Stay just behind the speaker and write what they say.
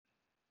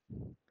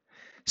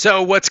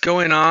So, what's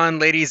going on,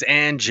 ladies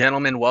and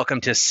gentlemen?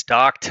 Welcome to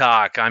Stock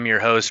Talk. I'm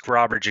your host,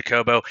 Robert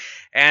Jacobo.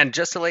 And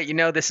just to let you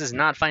know, this is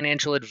not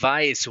financial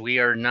advice. We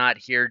are not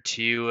here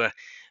to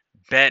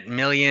bet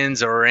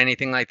millions or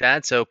anything like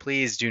that. So,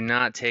 please do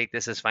not take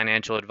this as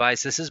financial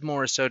advice. This is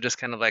more so just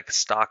kind of like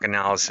stock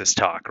analysis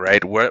talk,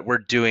 right? What we're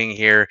doing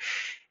here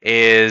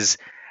is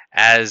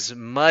as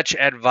much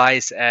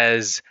advice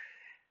as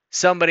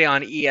somebody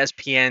on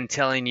ESPN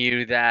telling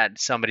you that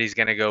somebody's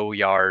going to go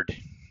yard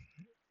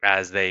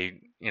as they,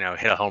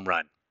 hit a home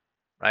run,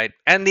 right?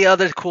 And the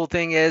other cool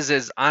thing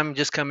is I'm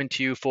just coming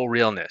to you full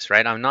realness,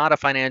 right? I'm not a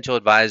financial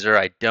advisor.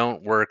 I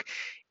don't work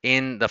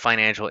in the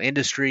financial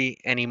industry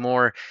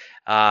anymore.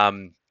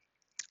 Um,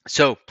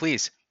 so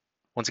please,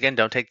 once again,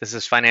 don't take this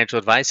as financial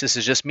advice. This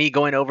is just me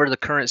going over the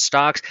current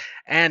stocks.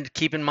 And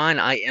keep in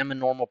mind, I am a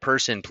normal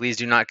person. Please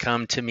do not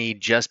come to me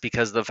just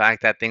because of the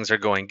fact that things are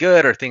going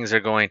good or things are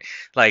going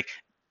like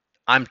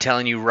I'm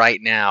telling you right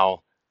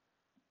now,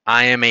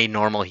 I am a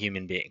normal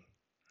human being.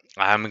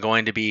 I'm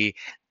going to be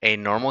a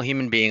normal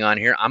human being on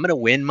here. I'm going to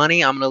win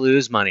money. I'm going to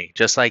lose money,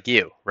 just like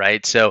you,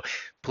 right? So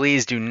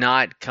please do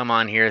not come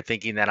on here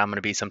thinking that I'm going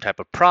to be some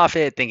type of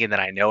prophet, thinking that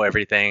I know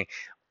everything.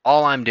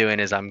 All I'm doing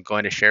is I'm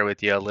going to share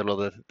with you a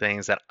little of the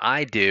things that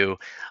I do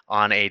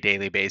on a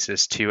daily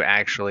basis to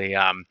actually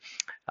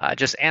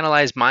just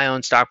analyze my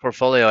own stock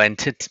portfolio. And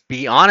to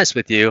be honest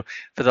with you,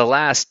 for the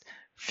last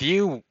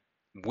few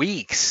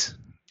weeks,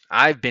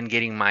 I've been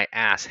getting my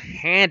ass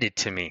handed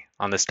to me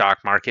on the stock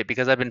market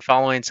because I've been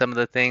following some of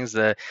the things,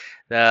 the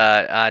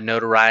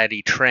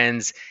notoriety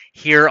trends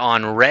here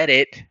on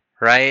Reddit,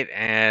 right?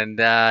 And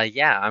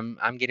yeah,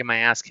 I'm getting my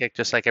ass kicked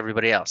just like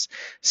everybody else.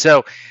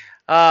 So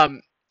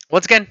um,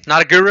 once again,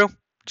 not a guru,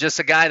 just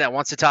a guy that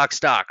wants to talk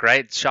stock,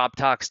 right? Shop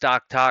talk,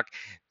 stock talk.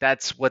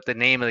 That's what the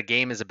name of the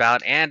game is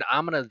about. And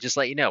I'm gonna just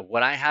let you know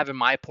what I have in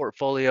my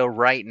portfolio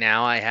right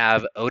now. I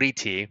have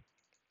ODT,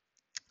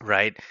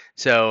 right?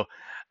 So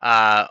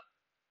uh,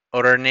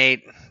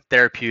 Odornate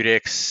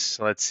Therapeutics.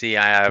 Let's see,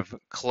 I have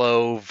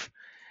Clove.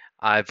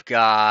 I've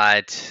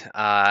got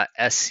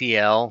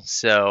SCL.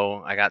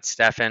 So I got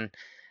Stefan.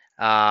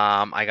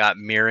 I got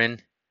Mirin,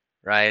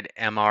 right?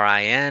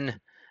 MRIN.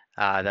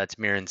 That's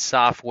Mirin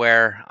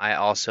Software. I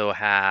also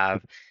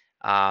have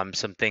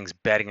some things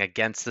betting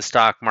against the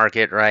stock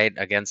market, right?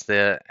 Against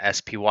the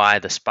SPY,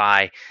 the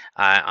SPY.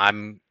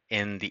 I'm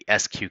in the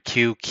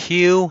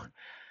SQQQ,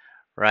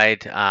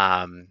 right?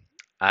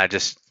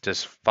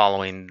 Just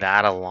following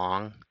that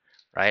along,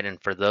 right?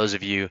 And for those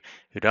of you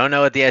who don't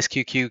know what the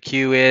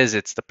SQQQ is,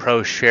 it's the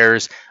Pro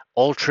Shares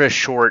Ultra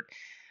Short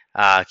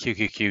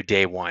QQQ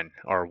day one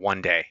or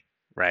one day,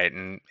 right?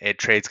 And it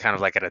trades kind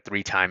of like at a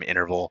three-time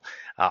interval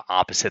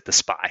opposite the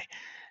SPY.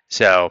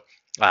 So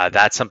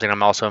that's something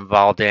I'm also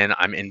involved in.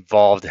 I'm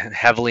involved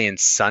heavily in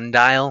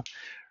Sundial,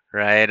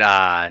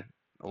 right?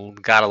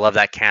 Gotta love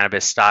that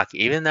cannabis stock,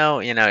 even though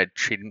it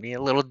treated me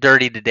a little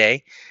dirty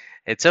today.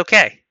 It's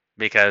okay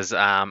because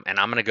and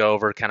I'm gonna go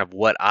over kind of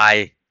what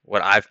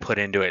I've put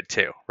into it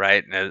too,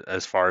 right?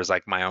 As far as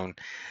like my own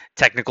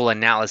technical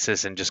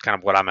analysis and just kind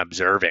of what I'm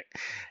observing.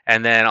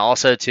 And then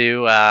also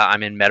too,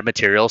 I'm in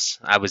metamaterials.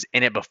 I was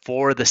in it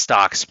before the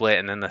stock split,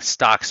 and then the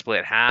stock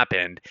split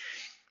happened.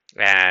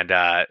 And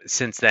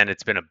since then,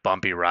 it's been a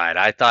bumpy ride.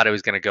 I thought it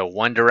was going to go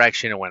one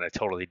direction. It went a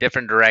totally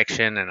different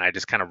direction. And I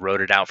just kind of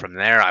wrote it out from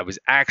there. I was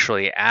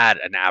actually at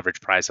an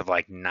average price of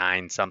like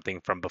nine something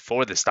from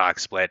before the stock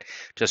split.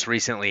 Just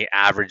recently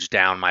averaged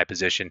down my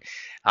position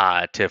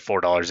to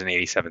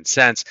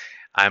 $4.87.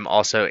 I'm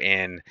also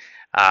in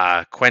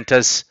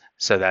Quintas.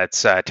 So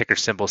that's ticker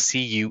symbol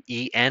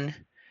CUEN.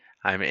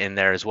 I'm in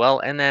there as well.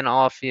 And then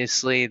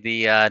obviously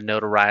the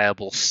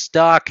notariable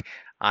stock.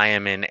 I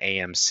am in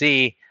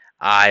AMC.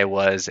 I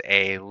was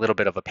a little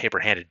bit of a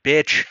paper-handed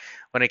bitch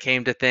when it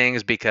came to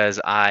things because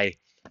I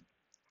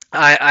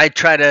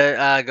try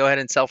to go ahead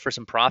and sell for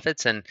some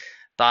profits and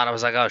thought I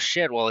was like, oh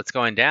shit, well it's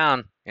going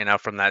down,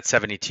 from that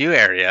 72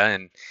 area,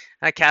 and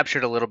I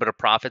captured a little bit of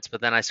profits,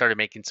 but then I started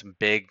making some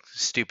big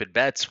stupid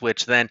bets,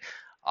 which then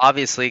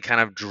obviously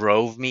kind of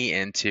drove me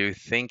into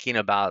thinking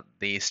about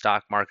the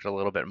stock market a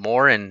little bit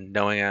more and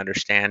knowing and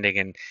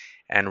understanding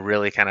and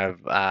really kind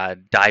of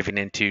diving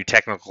into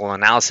technical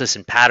analysis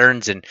and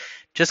patterns and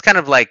just kind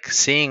of like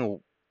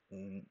seeing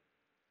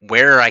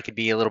where I could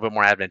be a little bit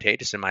more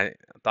advantageous in my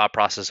thought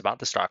process about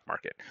the stock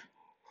market.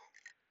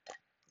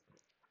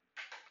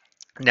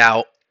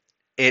 Now,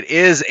 it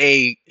is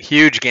a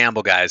huge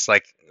gamble, guys.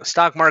 Like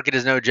stock market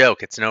is no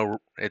joke.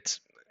 It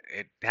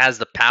has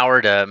the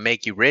power to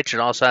make you rich.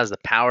 It also has the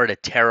power to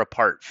tear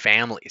apart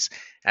families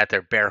at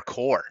their bare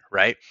core,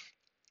 right?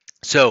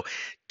 So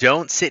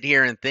don't sit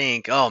here and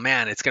think, oh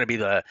man, it's going to be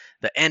the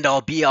end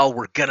all be all.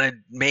 We're going to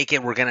make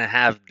it. We're going to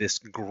have this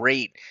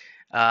great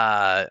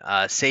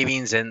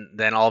savings, and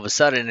then all of a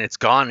sudden it's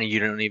gone, and you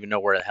don't even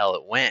know where the hell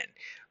it went,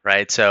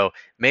 right? So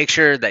make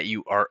sure that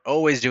you are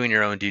always doing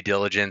your own due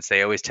diligence.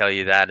 They always tell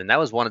you that, and that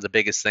was one of the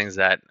biggest things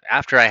that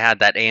after I had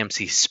that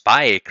AMC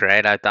spike,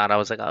 right? I thought I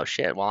was like, oh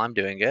shit, well I'm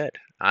doing good.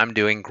 I'm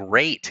doing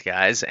great,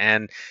 guys,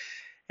 and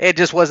it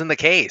just wasn't the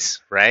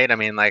case, right? I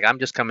mean, like I'm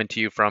just coming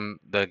to you from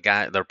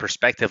the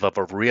perspective of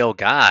a real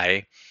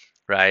guy,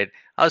 right?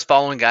 I was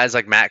following guys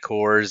like Matt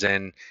Kors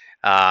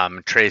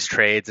and Trace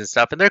Trades and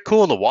stuff, and they're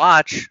cool to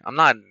watch. I'm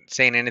not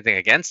saying anything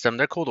against them.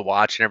 They're cool to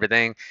watch and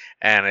everything,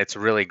 and it's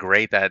really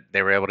great that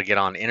they were able to get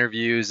on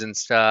interviews and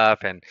stuff.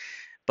 And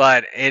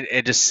but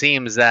it just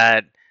seems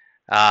that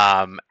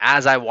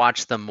as I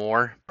watch them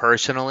more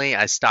personally,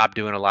 I stopped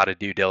doing a lot of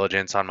due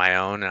diligence on my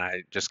own, and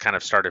I just kind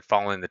of started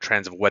following the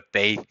trends of what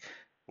they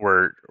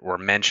were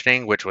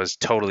mentioning, which was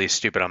totally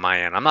stupid on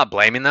my end. I'm not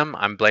blaming them.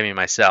 I'm blaming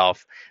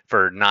myself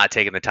for not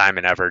taking the time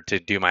and effort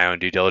to do my own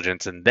due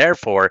diligence, and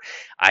therefore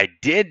I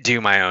did do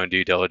my own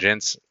due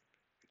diligence,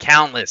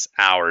 countless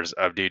hours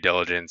of due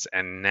diligence,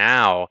 and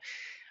now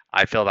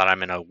I feel that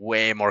I'm in a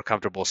way more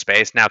comfortable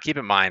space. Now, keep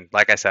in mind,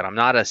 like I said, I'm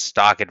not a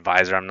stock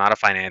advisor, I'm not a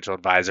financial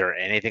advisor, or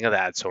anything of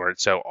that sort.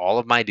 So, all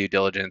of my due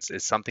diligence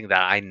is something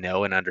that I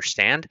know and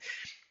understand.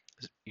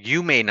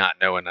 You may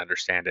not know and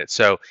understand it.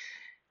 So,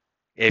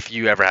 if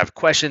you ever have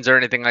questions or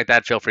anything like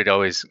that, feel free to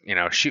always,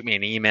 shoot me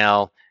an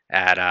email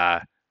at,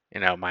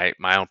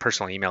 my own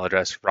personal email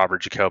address,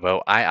 Robert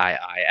Jacobo, III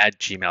at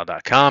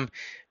gmail.com,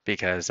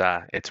 because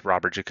it's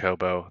Robert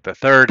Jacobo the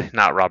third,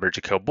 not Robert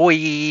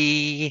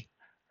Jacoboy,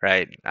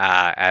 right?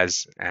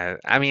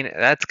 I mean,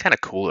 that's kind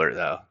of cooler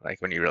though,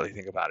 like when you really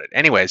think about it.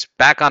 Anyways,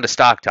 back onto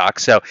stock talk.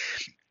 So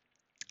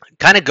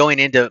kind of going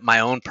into my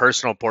own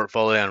personal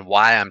portfolio and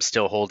why I'm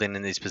still holding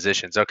in these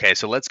positions. Okay,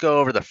 so let's go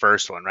over the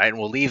first one, right? And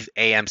we'll leave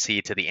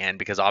AMC to the end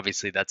because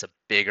obviously that's a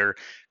bigger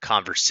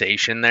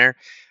conversation there,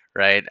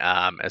 right?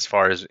 As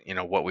far as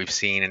what we've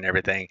seen and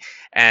everything.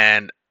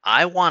 And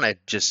I want to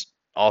just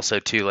also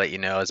to let you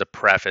know as a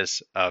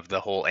preface of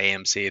the whole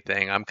AMC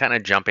thing, I'm kind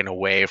of jumping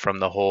away from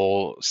the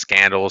whole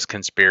scandals,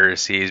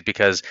 conspiracies,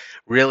 because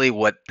really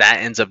what that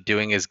ends up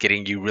doing is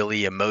getting you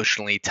really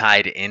emotionally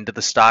tied into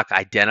the stock,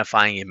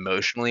 identifying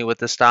emotionally with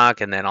the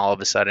stock, and then all of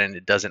a sudden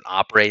it doesn't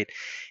operate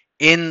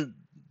in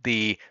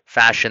the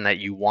fashion that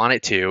you want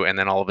it to, and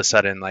then all of a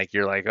sudden like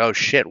you're like, oh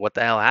shit, what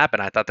the hell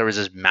happened? I thought there was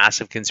this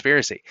massive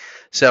conspiracy.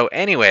 So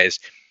anyways,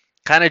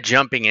 kind of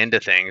jumping into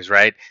things,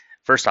 right?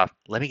 First off,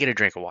 let me get a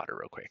drink of water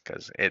real quick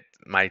because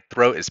my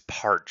throat is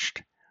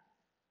parched.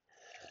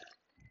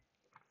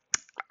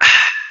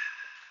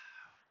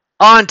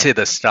 On to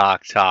the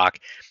stock talk.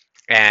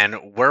 And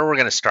where we're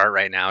going to start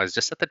right now is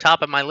just at the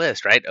top of my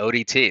list, right?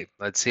 ODT.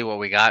 Let's see what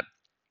we got.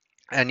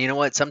 And you know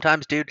what?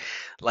 Sometimes, dude,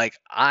 like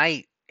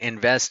I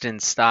invest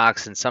in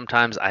stocks and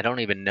sometimes I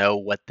don't even know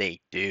what they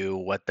do,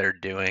 what they're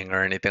doing,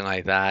 or anything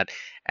like that.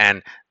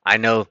 And I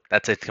know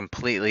that's a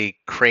completely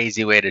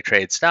crazy way to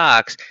trade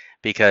stocks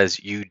because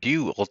you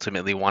do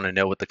ultimately want to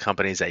know what the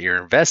companies that you're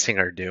investing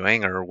are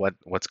doing or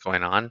what's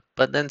going on.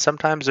 But then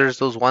sometimes there's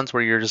those ones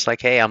where you're just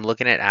like, hey, I'm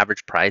looking at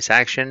average price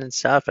action and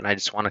stuff, and I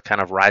just want to kind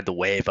of ride the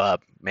wave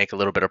up, make a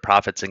little bit of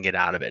profits and get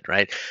out of it,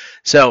 right?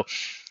 So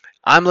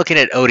I'm looking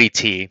at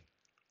ODT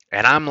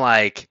and I'm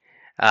like,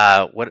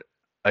 what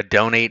a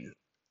Odonate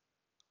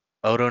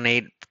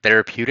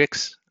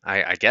Therapeutics.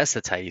 I guess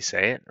that's how you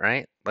say it,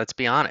 right? Let's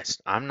be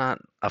honest. I'm not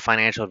a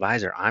financial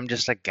advisor. I'm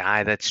just a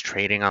guy that's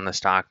trading on the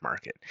stock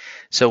market.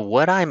 So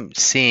what I'm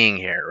seeing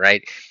here,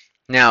 right?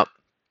 Now,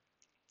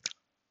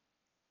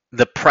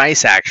 the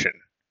price action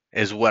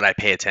is what I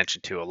pay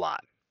attention to a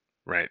lot,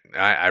 right?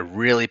 I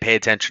really pay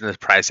attention to the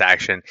price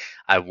action.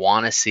 I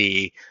want to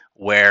see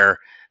where,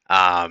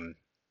 um,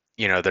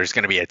 there's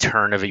going to be a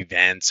turn of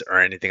events or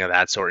anything of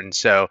that sort. And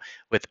so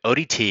with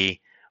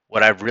ODT,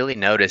 what I've really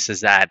noticed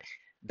is that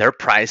their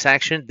price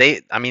action,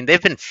 I mean,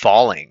 they've been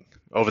falling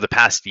over the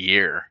past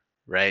year,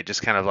 right?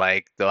 Just kind of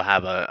like they'll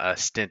have a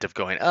stint of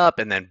going up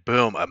and then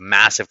boom, a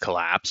massive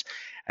collapse.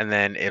 And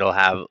then it'll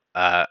have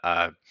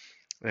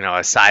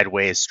a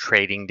sideways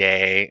trading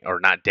day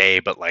or not day,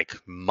 but like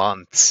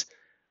months,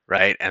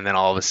 right? And then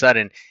all of a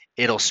sudden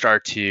it'll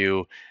start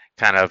to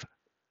kind of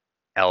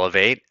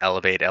elevate,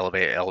 elevate,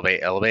 elevate, elevate,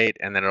 elevate,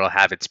 and then it'll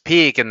have its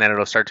peak and then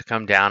it'll start to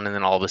come down and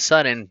then all of a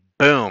sudden,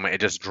 boom, it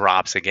just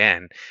drops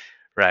again,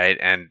 right?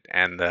 And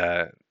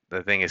the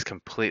thing is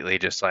completely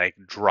just like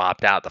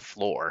dropped out the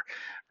floor,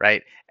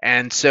 right?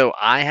 And so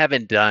I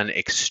haven't done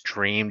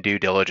extreme due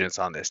diligence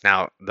on this.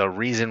 Now, the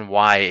reason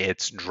why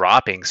it's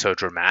dropping so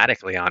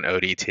dramatically on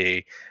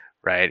ODT,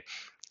 right?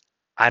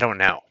 I don't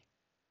know.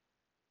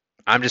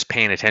 I'm just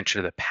paying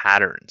attention to the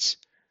patterns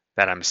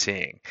that I'm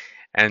seeing.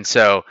 And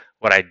so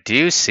what I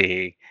do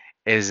see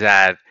is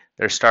that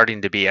there's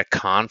starting to be a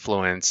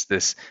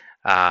confluence,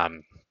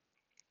 um,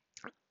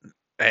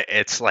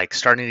 it's like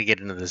starting to get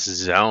into this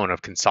zone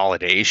of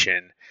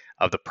consolidation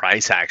of the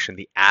price action,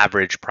 the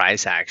average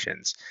price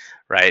actions,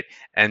 right?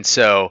 And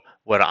so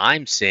what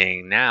I'm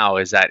seeing now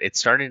is that it's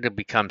starting to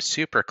become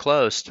super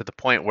close to the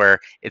point where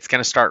it's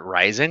going to start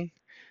rising.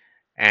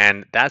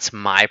 And that's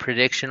my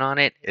prediction on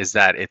it, is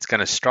that it's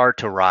going to start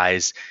to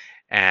rise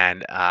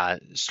and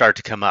start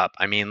to come up.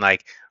 I mean,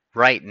 like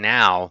right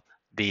now,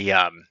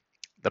 the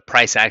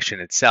price action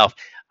itself,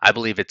 I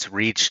believe it's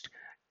reached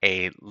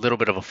a little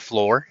bit of a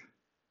floor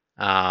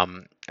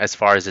as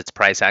far as its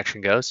price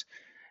action goes.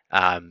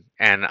 And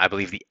I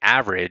believe the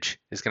average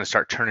is going to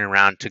start turning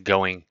around to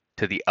going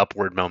to the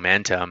upward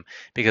momentum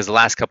because the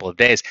last couple of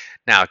days.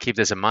 Now, keep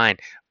this in mind: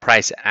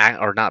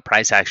 or not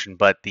price action,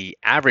 but the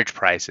average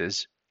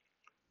prices.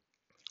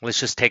 Let's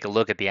just take a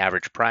look at the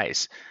average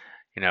price.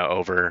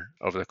 Over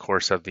the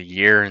course of the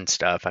year and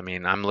stuff. I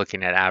mean, I'm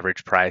looking at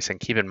average price, and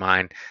keep in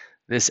mind,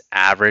 this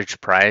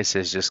average price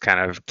is just kind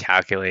of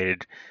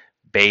calculated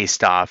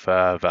based off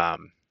of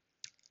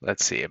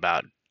let's see,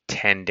 about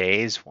 10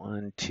 days.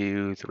 1,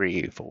 2,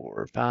 3,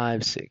 4,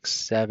 5, 6,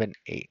 7,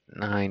 8,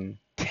 9,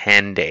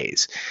 10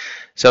 days.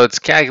 So it's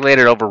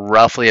calculated over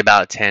roughly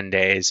about 10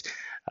 days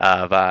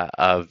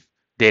of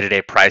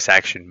day-to-day price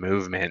action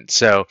movement.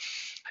 So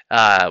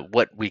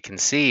what we can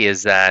see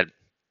is that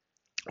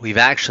we've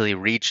actually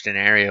reached an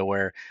area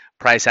where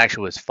price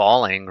action was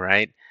falling,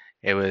 right?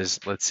 It was,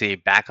 let's see,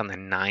 of back on the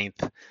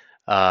 9th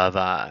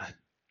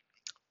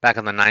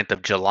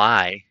of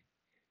July.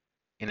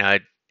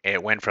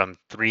 It went from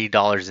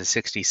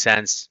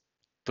 $3.60,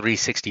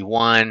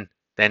 361,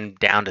 then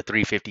down to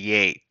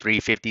 358,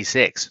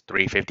 356,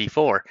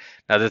 354,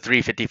 another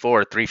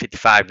 354,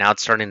 355. Now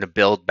it's starting to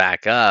build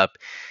back up.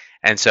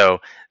 And so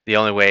the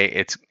only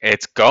way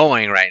it's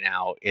going right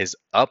now is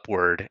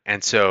upward.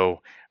 And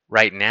so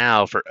right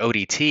now for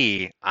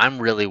ODT, I'm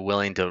really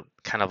willing to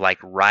kind of like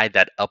ride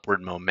that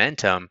upward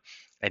momentum.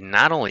 And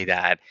not only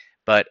that,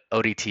 but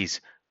ODT's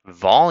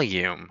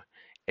volume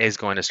is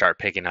going to start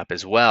picking up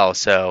as well.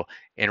 So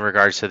in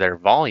regards to their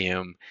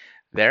volume,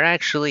 they're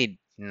actually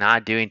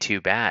not doing too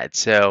bad.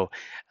 So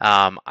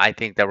I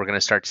think that we're going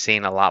to start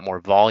seeing a lot more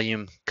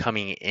volume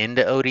coming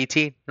into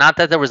ODT. Not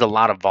that there was a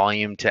lot of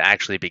volume to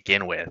actually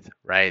begin with,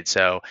 right?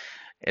 So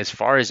as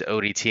far as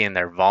ODT and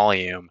their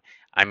volume,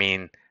 I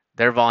mean,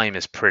 their volume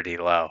is pretty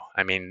low.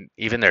 I mean,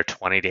 even their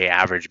 20-day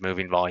average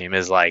moving volume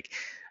is like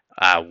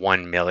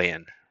 1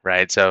 million,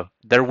 right? So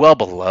they're well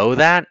below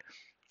that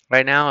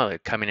right now,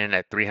 coming in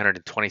at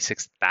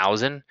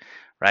 326,000,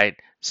 right?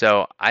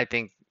 So I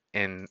think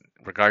in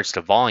regards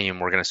to volume,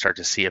 we're going to start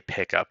to see a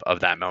pickup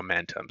of that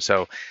momentum.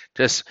 So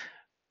just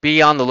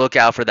be on the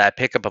lookout for that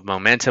pickup of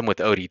momentum with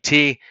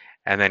ODT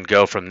and then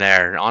go from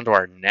there. On to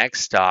our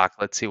next stock.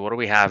 Let's see, what do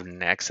we have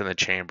next in the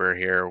chamber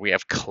here? We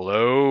have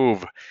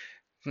Clove.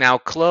 Now,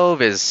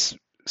 Clove is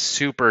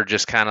super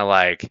just kind of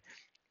like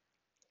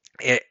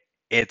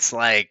it's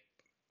like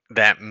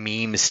that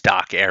meme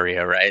stock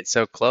area, right?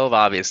 So Clove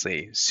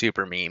obviously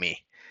super memey.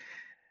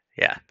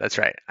 Yeah, that's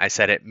right. I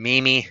said it.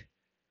 Memey.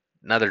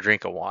 Another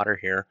drink of water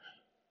here.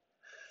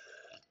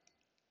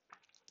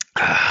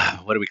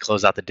 What do we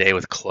close out the day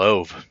with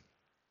Clove?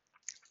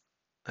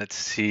 Let's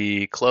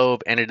see.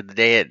 Clove ended the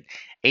day at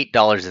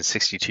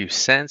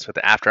 $8.62 with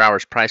the after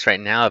hours price right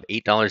now of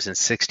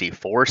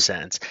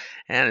 $8.64,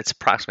 and it's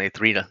approximately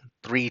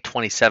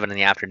 3:27 in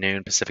the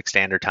afternoon Pacific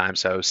Standard Time,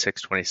 so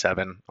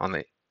 6:27 on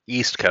the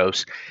East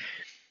Coast.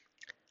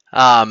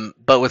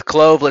 But with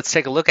Clove, let's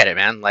take a look at it,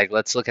 man. Like,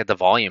 let's look at the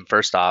volume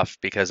first off,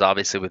 because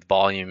obviously with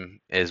volume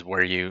is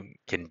where you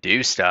can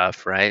do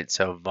stuff, right?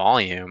 So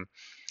volume,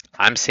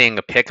 I'm seeing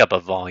a pickup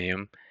of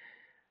volume.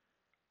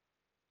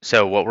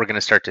 So what we're going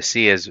to start to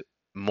see is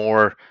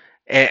more,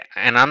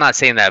 and I'm not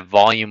saying that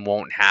volume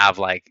won't have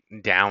like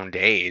down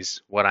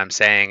days. What I'm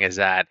saying is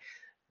that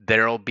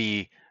there'll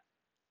be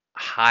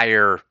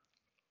higher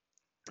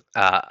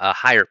a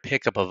higher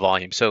pickup of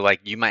volume. So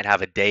like you might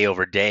have a day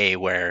over day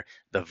where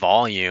the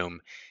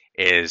volume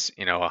is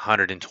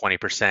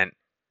 120%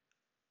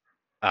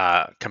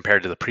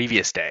 compared to the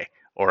previous day,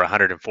 or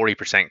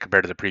 140%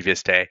 compared to the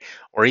previous day,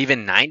 or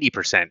even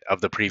 90%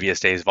 of the previous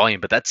day's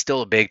volume. But that's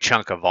still a big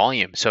chunk of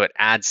volume, so it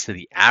adds to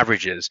the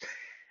averages.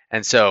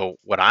 And so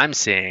what I'm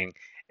seeing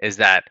is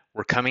that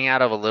we're coming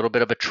out of a little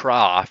bit of a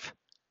trough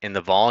in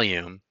the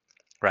volume,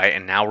 right?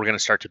 And now we're going to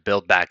start to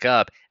build back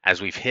up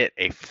as we've hit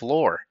a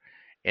floor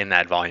in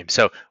that volume.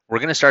 So we're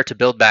going to start to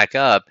build back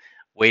up,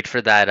 wait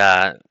for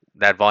that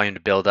volume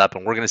to build up,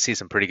 and we're going to see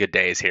some pretty good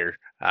days here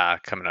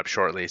coming up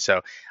shortly.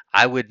 So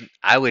I would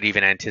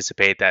even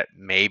anticipate that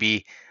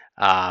maybe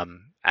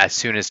as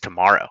soon as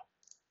tomorrow.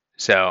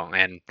 So,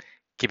 and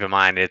keep in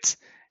mind it's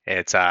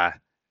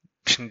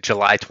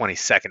July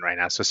 22nd right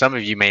now. So some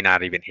of you may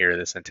not even hear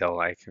this until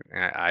like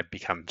I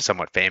become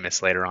somewhat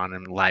famous later on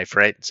in life,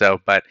 right? So,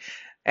 but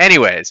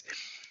anyways,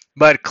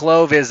 but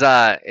Clove is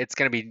it's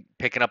going to be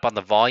picking up on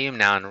the volume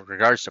now. In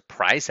regards to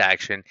price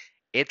action,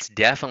 it's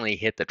definitely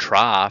hit the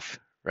trough,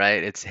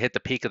 right? It's hit the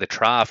peak of the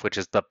trough, which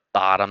is the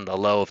bottom, the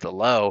low of the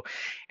low,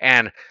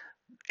 and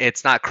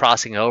it's not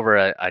crossing over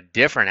a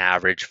different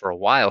average for a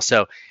while.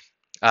 So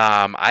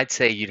I'd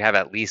say you'd have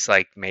at least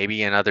like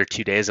maybe another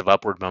 2 days of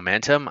upward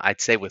momentum.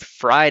 I'd say with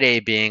Friday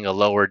being a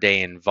lower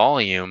day in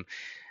volume,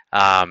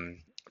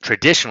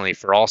 traditionally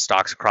for all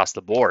stocks across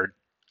the board,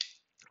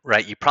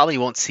 right? You probably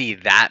won't see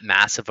that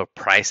massive of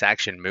price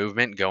action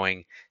movement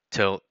going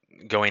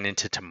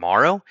into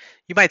tomorrow.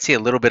 You might see a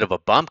little bit of a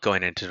bump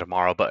going into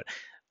tomorrow, but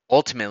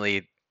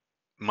ultimately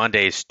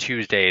Mondays,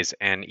 Tuesdays,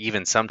 and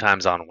even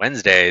sometimes on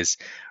Wednesdays,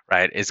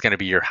 right, is going to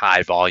be your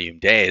high volume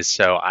days.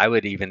 So I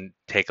would even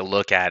take a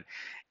look at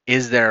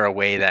is there a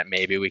way that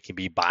maybe we can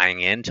be buying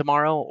in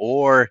tomorrow,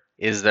 or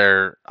is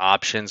there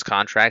options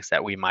contracts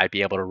that we might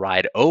be able to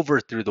ride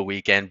over through the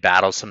weekend,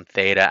 battle some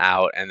theta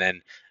out, and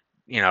then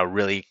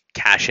really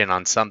cash in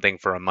on something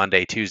for a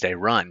Monday, Tuesday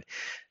run.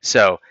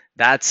 So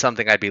that's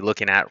something I'd be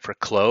looking at for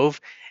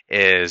Clove,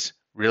 is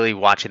really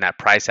watching that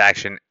price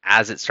action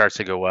as it starts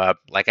to go up.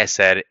 Like I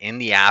said, in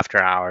the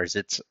after hours,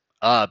 it's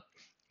up,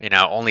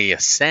 only a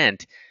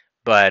cent,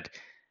 but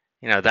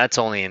that's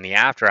only in the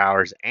after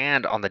hours.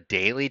 And on the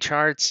daily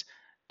charts,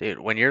 dude,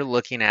 when you're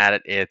looking at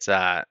it, it's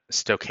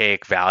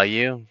stochastic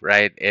value,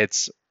 right?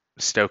 It's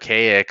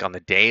stochastic on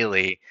the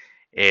daily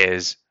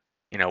is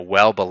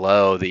well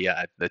below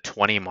the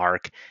 20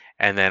 mark,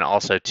 and then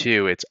also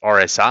too, its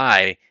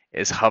RSI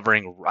is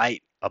hovering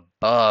right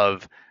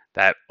above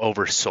that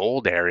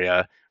oversold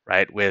area,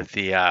 right, with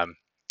the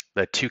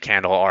two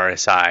candle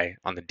RSI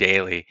on the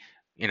daily,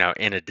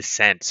 in a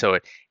descent. So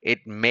it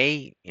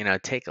may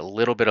take a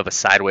little bit of a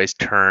sideways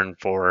turn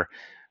for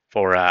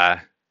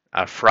a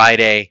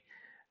Friday,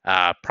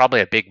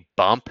 probably a big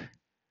bump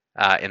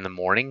in the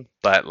morning,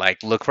 but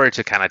like look for it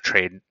to kind of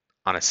trade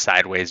on a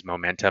sideways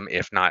momentum,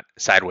 if not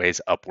sideways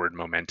upward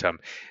momentum,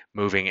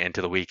 moving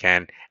into the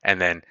weekend,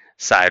 and then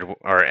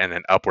and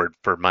then upward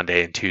for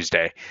Monday and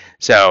Tuesday.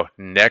 So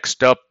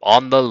next up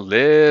on the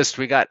list,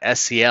 we got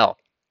SCL,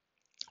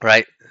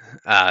 right?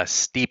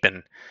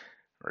 Steepen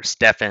or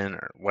Stefan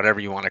or whatever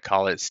you want to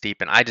call it,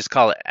 Steepen. I just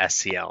call it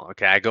SCL.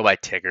 Okay, I go by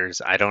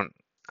tickers. I don't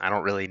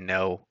really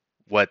know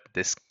what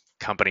this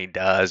company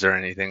does or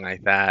anything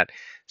like that.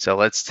 So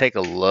let's take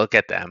a look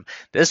at them.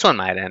 This one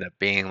might end up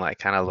being like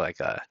kind of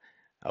like a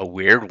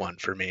weird one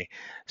for me.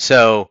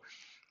 So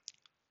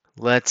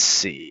let's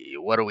see.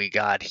 What do we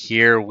got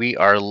here? We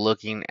are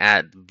looking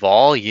at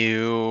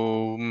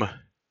volume.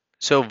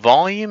 So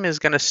volume is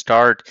going to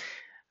start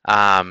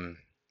um,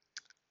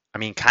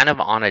 kind of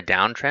on a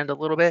downtrend a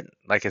little bit,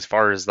 like as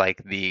far as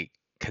like the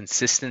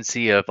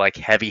consistency of like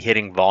heavy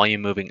hitting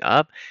volume moving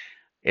up,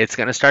 it's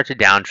going to start to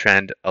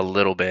downtrend a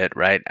little bit,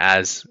 right?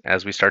 As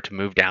we start to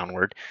move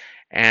downward.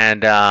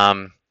 And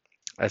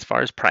as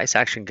far as price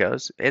action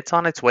goes, it's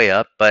on its way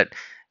up, but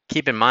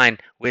keep in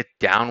mind with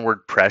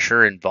downward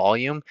pressure and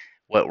volume,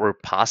 what we're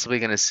possibly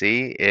going to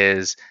see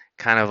is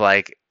kind of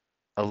like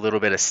a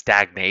little bit of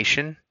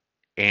stagnation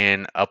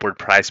in upward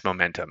price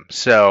momentum.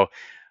 So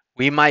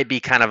we might be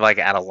kind of like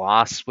at a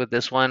loss with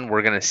this one.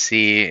 We're going to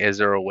see, is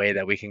there a way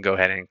that we can go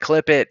ahead and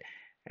clip it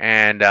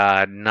and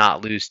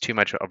not lose too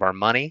much of our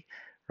money,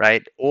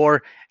 right?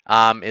 Or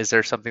is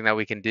there something that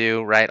we can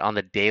do, right, on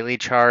the daily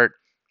chart?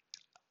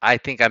 I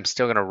think I'm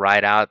still going to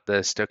ride out the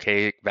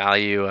stochastic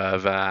value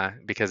of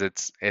because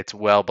it's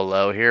well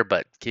below here,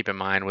 but keep in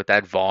mind with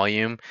that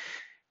volume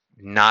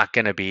not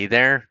going to be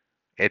there,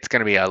 it's going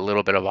to be a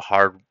little bit of a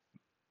hard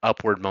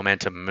upward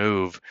momentum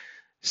move,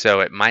 so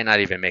it might not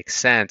even make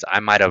sense.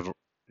 I might have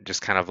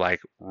just kind of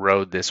like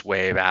rode this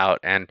wave out.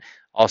 And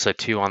also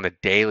too on the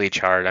daily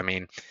chart,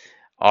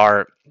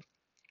 our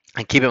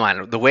and keep in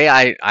mind the way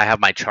I have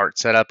my chart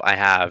set up, I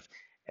have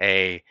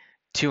a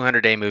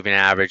 200-day moving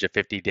average, a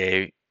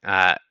 50-day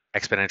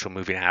exponential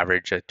moving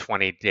average, a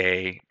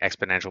 20-day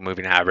exponential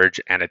moving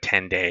average, and a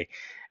 10-day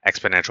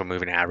exponential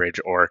moving average,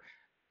 or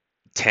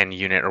 10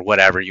 unit or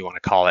whatever you want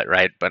to call it,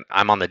 right? But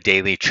I'm on the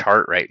daily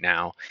chart right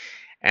now,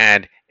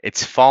 and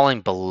it's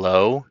falling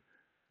below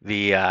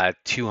the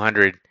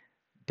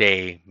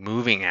 200-day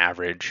moving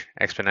average,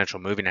 exponential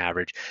moving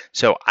average.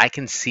 So I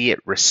can see it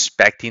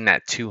respecting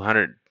that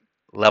 200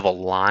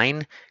 level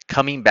line,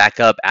 coming back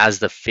up as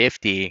the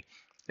 50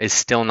 is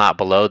still not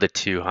below the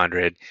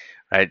 200,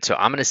 right? So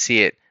I'm going to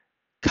see it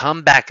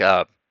come back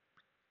up,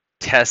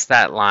 test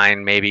that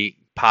line, maybe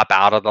pop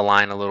out of the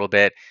line a little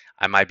bit.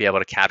 I might be able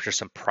to capture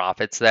some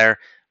profits there.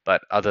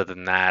 But other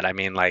than that,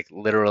 like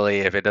literally,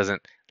 if it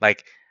doesn't,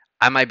 like,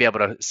 I might be able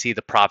to see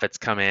the profits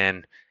come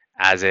in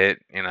as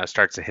it,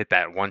 starts to hit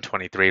that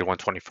 123,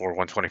 124,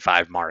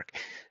 125 mark.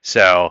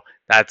 So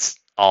that's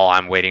all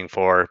I'm waiting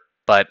for.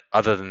 But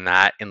other than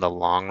that, in the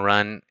long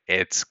run,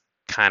 it's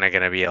kind of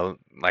going to be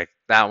like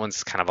that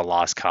one's kind of a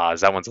lost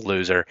cause. That one's a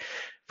loser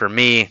for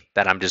me,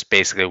 that I'm just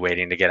basically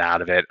waiting to get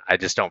out of it. I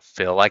just don't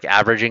feel like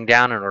averaging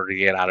down in order to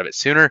get out of it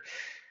sooner,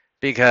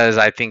 because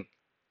I think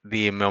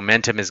the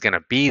momentum is going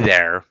to be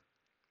there,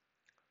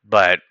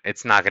 but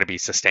it's not going to be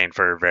sustained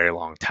for a very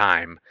long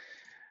time,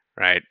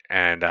 right?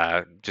 And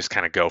just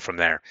kind of go from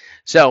there.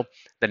 So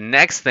the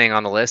next thing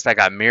on the list, I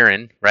got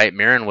Mirren, right?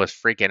 Mirren was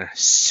freaking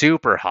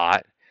super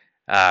hot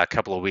a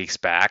couple of weeks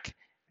back,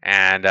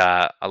 and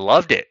I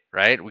loved it,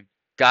 right? We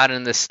got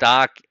in this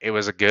stock, it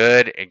was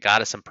good, it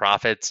got us some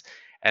profits,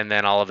 and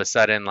then all of a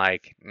sudden,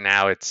 like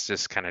now it's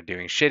just kind of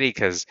doing shitty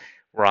because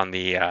we're on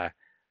the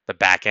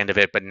back end of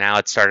it, but now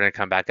it's starting to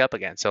come back up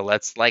again. So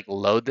let's like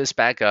load this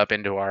back up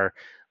into our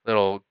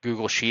little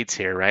Google Sheets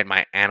here, right?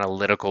 My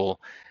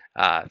analytical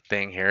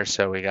thing here.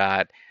 So we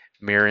got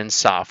Mirren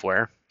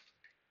software.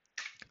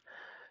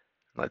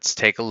 Let's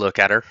take a look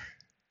at her.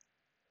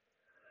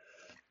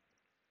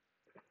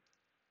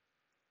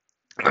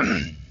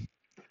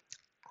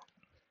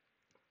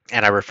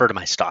 And I refer to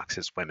my stocks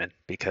as women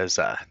because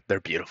they're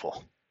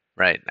beautiful.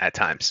 right? At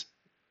times.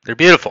 They're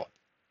beautiful,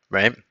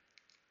 right?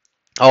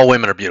 All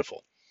women are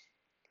beautiful.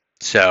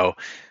 So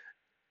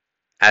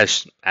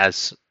as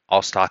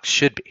all stocks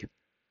should be.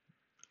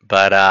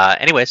 But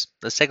anyways,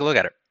 let's take a look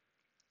at it.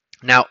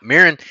 Now,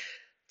 Mirren,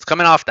 it's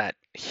coming off that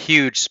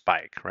huge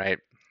spike, right?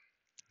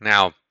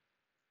 Now,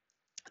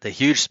 the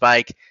huge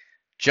spike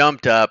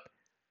jumped up,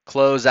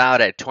 closed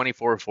out at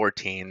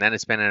 24.14. Then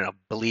it's been in a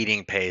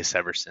bleeding pace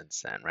ever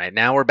since then, right?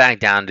 Now we're back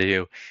down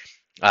to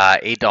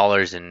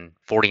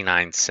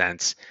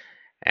 $8.49,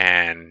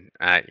 and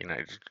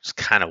just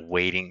kind of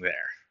waiting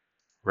there,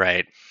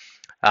 right?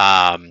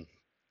 Um,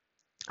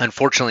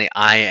 Unfortunately,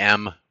 I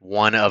am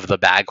one of the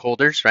bag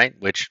holders, right?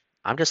 Which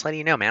I'm just letting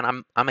you know,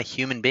 man. I'm a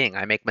human being.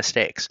 I make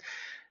mistakes.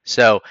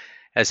 So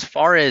as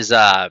far as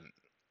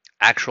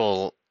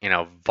actual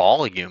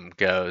volume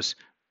goes,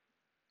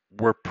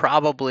 we're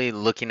probably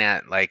looking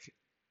at like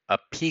a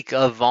peak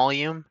of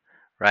volume,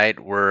 right?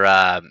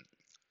 We're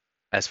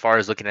as far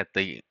as looking at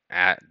the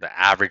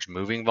average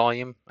moving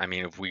volume. I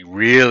mean, if we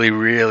really,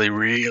 really,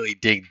 really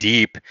dig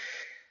deep,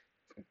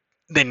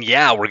 then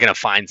yeah, we're gonna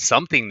find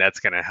something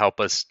that's gonna help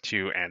us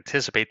to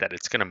anticipate that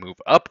it's gonna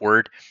move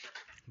upward.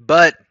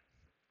 But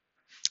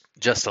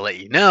just to let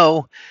you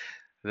know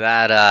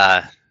that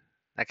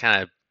that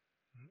kind of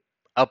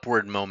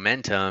upward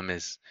momentum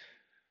is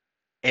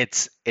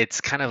it's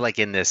kind of like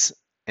in this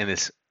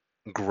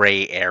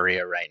gray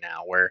area right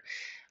now where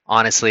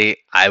honestly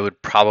I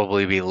would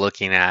probably be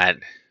looking at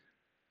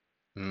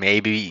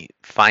maybe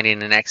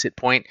finding an exit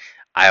point.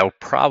 I'll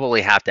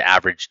probably have to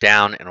average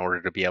down in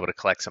order to be able to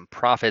collect some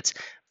profits,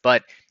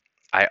 but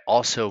I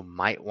also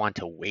might want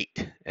to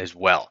wait as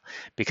well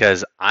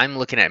because I'm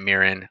looking at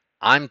Mirren.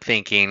 I'm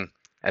thinking,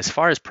 as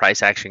far as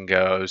price action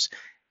goes,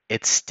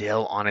 it's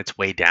still on its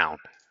way down,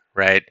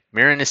 right?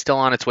 Mirren is still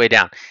on its way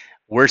down.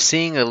 We're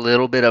seeing a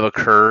little bit of a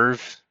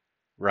curve,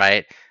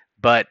 right?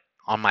 But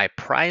on my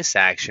price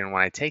action,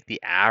 when I take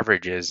the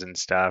averages and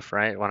stuff,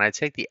 right? When I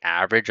take the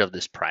average of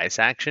this price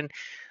action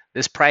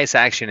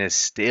is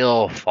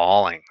still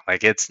falling.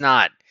 Like it's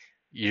not,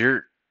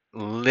 you're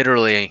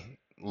literally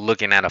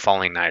looking at a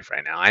falling knife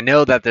right now. I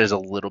know that there's a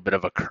little bit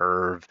of a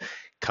curve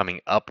coming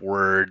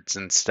upwards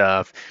and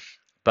stuff,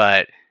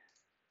 but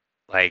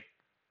like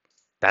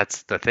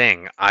that's the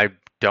thing. I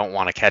don't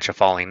want to catch a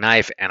falling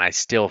knife, and I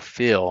still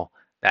feel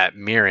that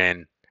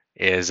Mirren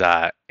is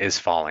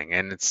falling,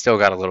 and it's still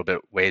got a little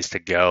bit ways to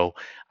go.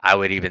 I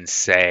would even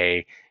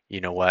say,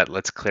 you know what?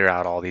 Let's clear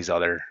out all these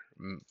other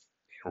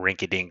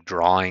rinky-dink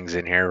drawings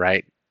in here,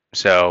 right?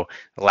 So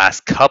the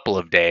last couple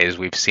of days,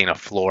 we've seen a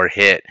floor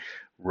hit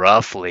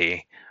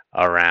roughly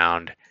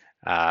around,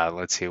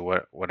 let's see,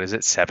 what is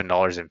it,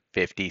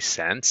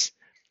 $7.50.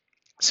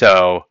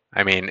 So,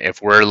 I mean,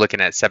 if we're looking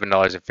at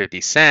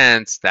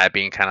 $7.50, that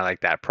being kind of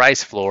like that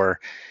price floor,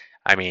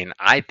 I mean,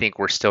 I think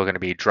we're still going to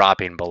be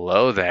dropping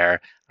below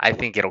there. I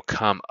think it'll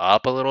come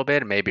up a little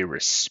bit, maybe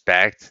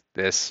respect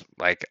this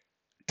like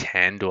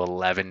 $10 to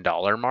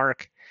 $11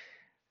 mark,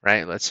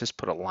 right? Let's just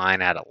put a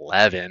line at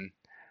 11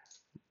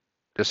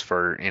 just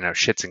for,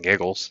 shits and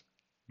giggles.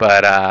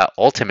 But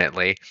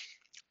ultimately,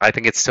 I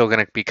think it's still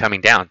going to be coming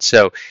down.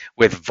 So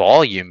with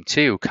volume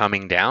too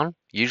coming down,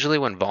 usually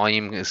when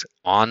volume is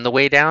on the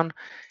way down,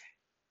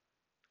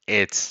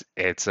 it's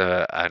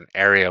an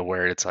area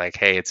where it's like,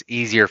 hey, it's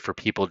easier for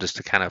people just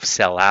to kind of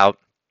sell out,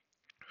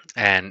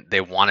 and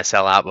they want to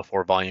sell out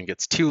before volume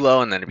gets too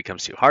low, and then it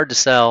becomes too hard to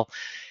sell,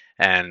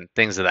 and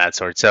things of that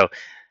sort. So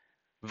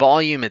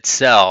volume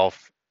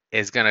itself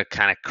is going to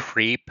kind of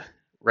creep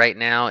right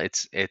now.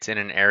 It's in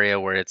an area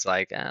where it's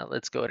like,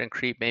 let's go ahead and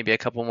creep maybe a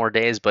couple more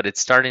days, but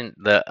it's starting,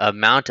 the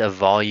amount of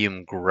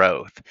volume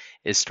growth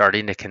is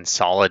starting to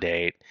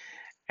consolidate.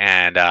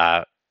 And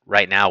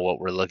right now, what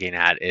we're looking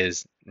at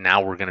is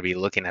now we're going to be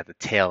looking at the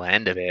tail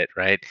end of it,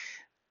 right?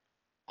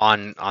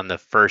 On the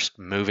first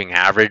moving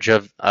average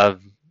of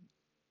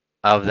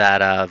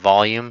that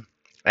volume.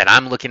 And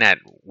I'm looking at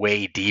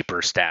way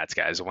deeper stats,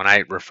 guys. When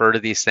I refer to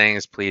these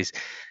things, please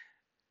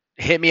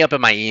hit me up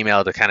in my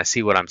email to kind of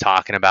see what I'm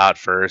talking about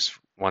first.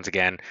 Once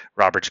again,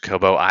 Robert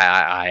Jacobo,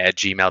 III at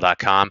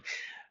gmail.com.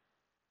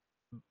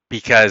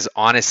 Because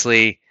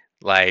honestly,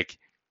 like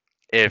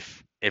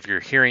if you're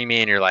hearing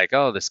me and you're like,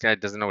 oh, this guy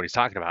doesn't know what he's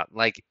talking about,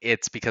 like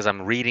it's because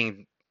I'm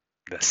reading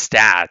the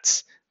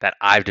stats that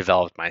I've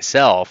developed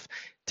myself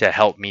to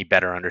help me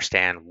better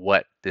understand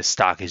what this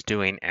stock is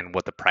doing and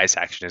what the price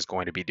action is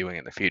going to be doing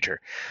in the future.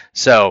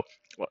 So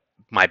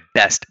my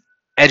best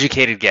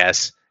educated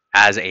guess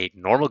as a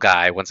normal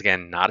guy, once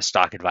again, not a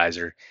stock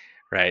advisor,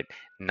 right?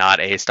 Not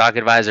a stock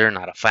advisor,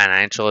 not a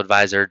financial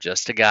advisor,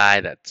 just a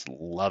guy that's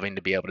loving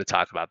to be able to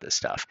talk about this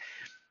stuff.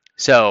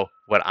 So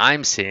what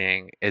I'm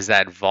seeing is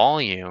that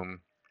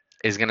volume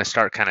is going to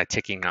start kind of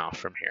ticking off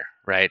from here,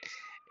 right?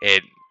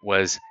 It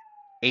was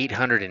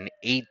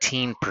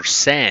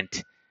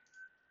 818%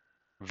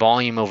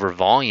 volume over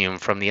volume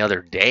from the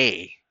other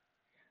day,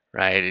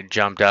 right? It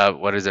jumped up,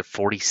 what is it,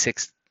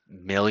 46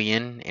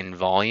 million in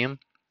volume.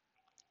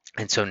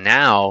 And so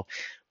now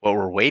what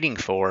we're waiting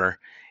for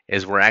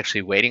is we're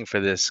actually waiting for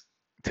this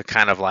to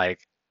kind of like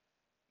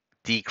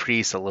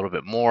decrease a little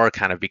bit more,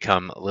 kind of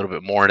become a little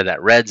bit more into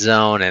that red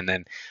zone, and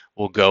then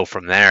we'll go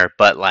from there.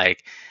 But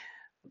like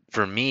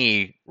for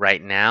me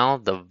right now,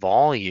 the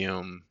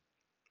volume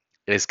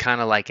is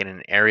kind of like in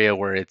an area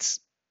where it's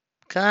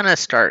gonna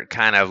start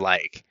kind of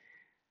like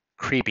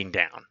creeping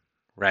down,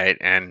 right?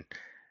 And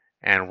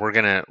we're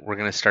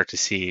gonna start to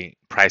see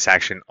price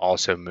action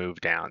also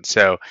move down.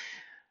 So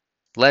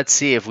let's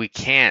see if we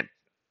can't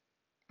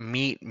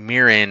meet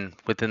Mirren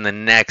within the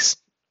next,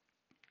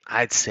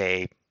 I'd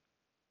say,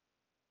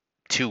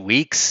 2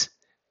 weeks.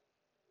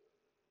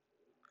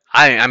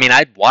 I mean,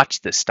 I'd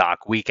watch this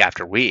stock week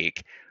after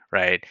week,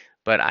 right?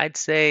 But I'd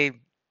say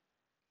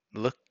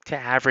look to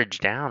average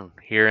down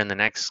here in the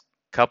next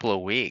couple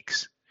of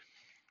weeks.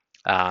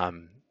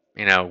 Um,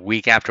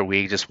 week after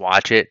week, just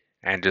watch it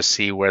and just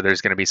see where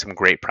there's going to be some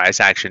great price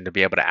action to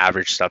be able to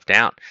average stuff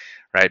down,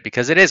 right?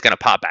 Because it is going to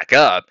pop back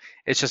up.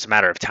 It's just a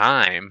matter of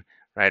time,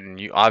 right? And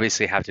you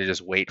obviously have to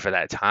just wait for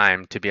that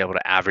time to be able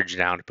to average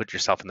down, to put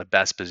yourself in the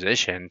best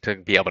position to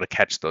be able to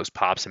catch those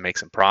pops and make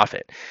some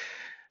profit.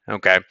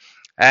 Okay.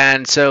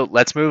 And so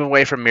let's move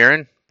away from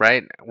Mirren,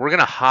 right? We're going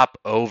to hop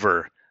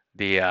over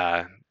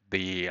the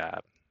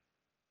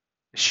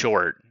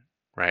short,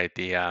 right?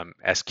 The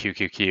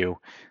SQQQ,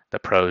 the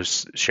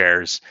pros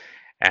shares,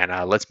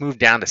 and let's move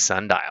down to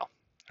Sundial.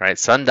 Right,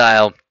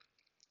 Sundial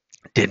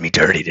did me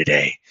dirty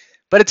today,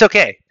 but it's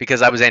okay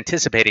because I was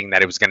anticipating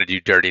that it was going to do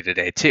dirty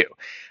today too,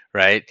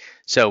 right?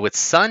 So with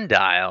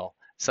Sundial,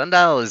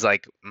 Sundial is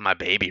like my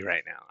baby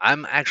right now.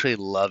 I'm actually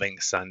loving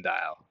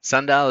Sundial.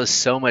 Sundial is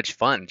so much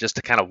fun just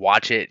to kind of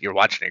watch it. You're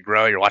watching it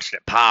grow, you're watching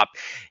it pop.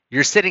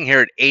 You're sitting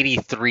here at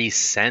 83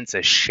 cents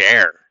a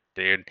share,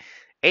 dude.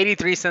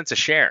 83 cents a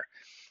share.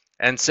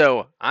 And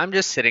so I'm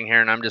just sitting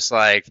here and I'm just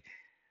like,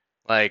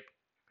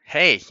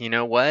 hey, you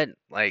know what?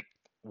 Like,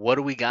 what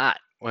do we got?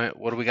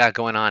 What do we got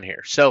going on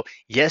here? So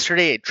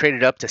yesterday it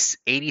traded up to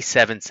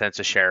 87 cents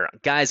a share.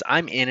 Guys,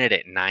 I'm in it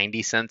at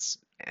 90 cents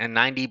and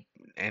 90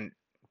 and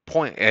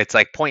point, it's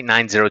like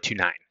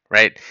 0.9029,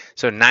 right?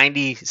 So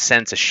 90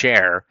 cents a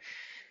share,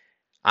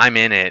 I'm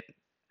in it,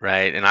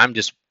 right? And I'm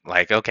just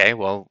like, okay,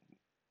 well,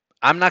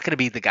 I'm not going to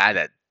be the guy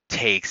that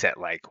takes at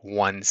like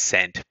 1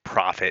 cent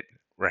profit,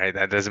 right?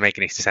 That doesn't make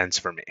any sense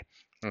for me.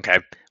 Okay.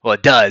 Well,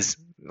 it does.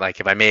 Like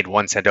if I made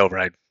 1 cent over,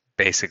 I'd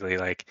basically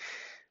like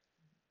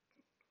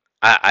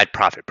I'd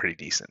profit pretty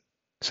decent.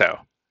 So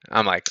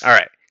I'm like, all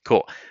right,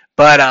 cool.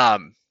 But I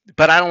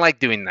don't like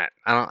doing that.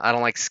 I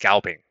don't like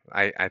scalping.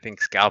 I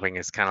think scalping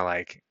is kind of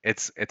like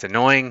it's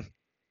annoying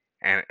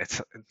and it's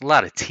a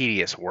lot of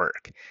tedious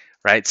work,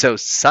 right? So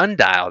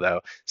Sundial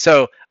though.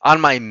 So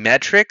on my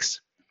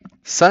metrics,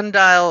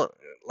 Sundial,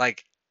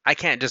 like I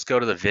can't just go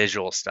to the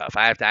visual stuff.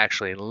 I have to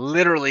actually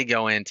literally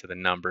go into the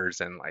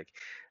numbers and like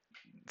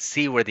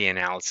see where the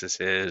analysis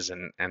is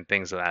and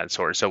things of that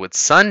sort. So with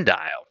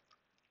Sundial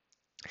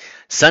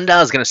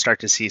is going to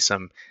start to see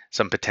some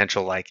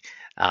potential like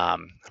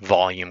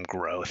volume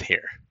growth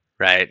here,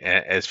 right?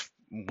 As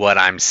what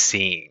I'm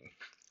seeing,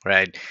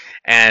 right?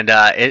 And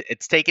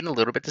it's taken a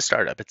little bit to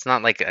start up. It's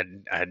not like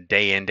a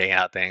day in day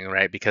out thing,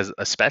 right? Because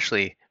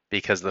especially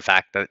because of the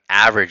fact that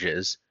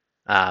averages,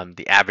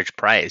 the average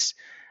price,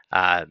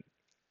 uh,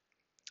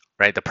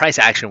 right? The price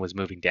action was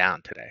moving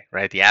down today,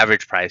 right? The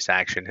average price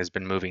action has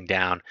been moving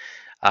down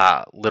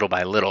little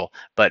by little,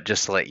 but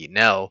just to let you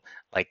know,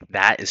 like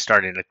that is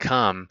starting to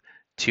come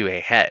to a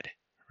head,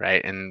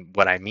 right? And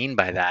what I mean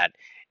by that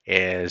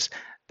is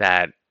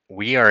that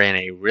we are in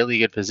a really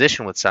good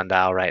position with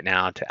Sundial right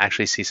now to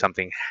actually see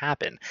something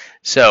happen.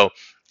 So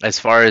as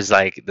far as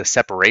like the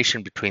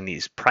separation between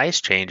these price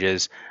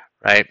changes,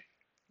 right,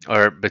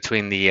 or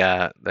between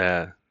the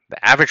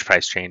average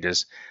price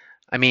changes,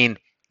 I mean,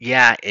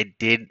 yeah, it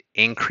did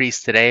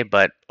increase today,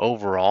 but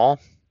overall,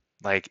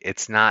 like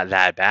it's not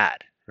that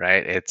bad,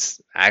 right? It's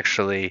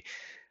actually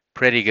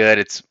pretty good.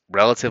 It's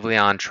relatively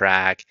on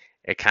track.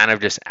 It kind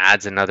of just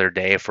adds another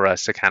day for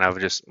us to kind of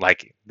just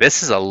like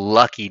this is a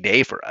lucky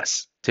day for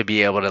us to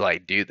be able to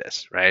like do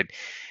this, right?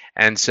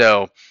 And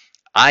so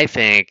I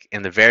think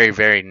in the very,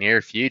 very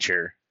near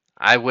future,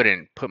 I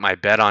wouldn't put my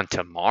bet on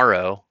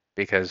tomorrow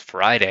because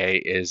Friday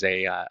is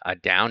a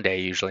down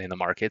day usually in the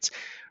markets,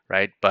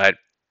 right? But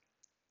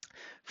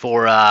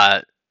for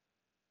uh,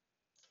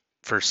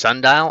 for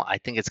Sundial, I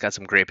think it's got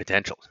some great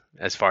potential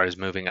as far as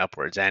moving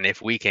upwards. And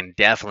if we can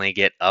definitely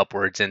get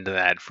upwards into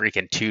that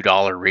freaking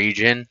 $2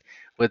 region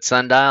with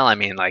Sundial, I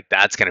mean, like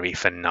that's going to be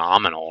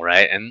phenomenal,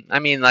 right? And I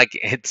mean, like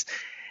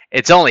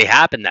it's only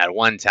happened that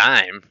one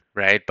time,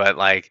 right? But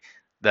like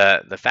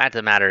the fact of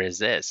the matter is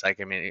this, like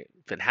I mean,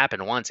 if it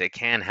happened once, it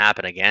can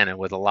happen again, and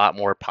with a lot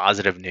more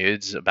positive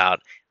news about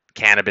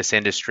cannabis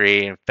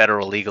industry and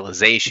federal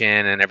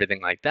legalization and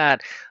everything like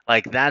that,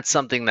 like that's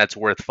something that's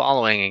worth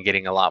following and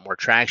getting a lot more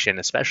traction,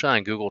 especially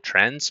on Google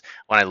Trends.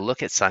 When I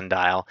look at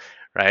Sundial,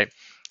 right?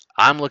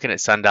 I'm looking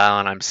at Sundial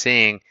and I'm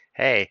seeing,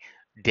 hey,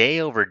 day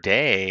over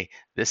day,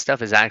 this stuff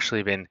has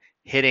actually been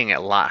hitting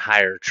a lot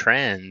higher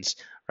trends,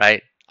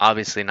 right?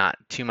 obviously not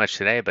too much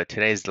today, but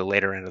today's the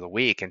later end of the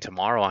week, and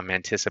tomorrow I'm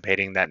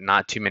anticipating that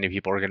not too many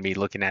people are going to be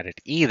looking at it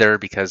either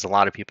because a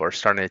lot of people are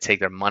starting to take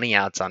their money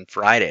outs on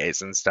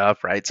Fridays and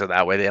stuff, right? So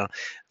that way they don't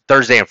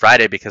Thursday and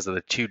Friday because of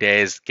the 2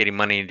 days getting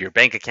money into your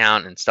bank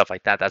account and stuff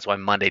like that. That's why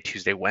Monday,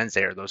 Tuesday,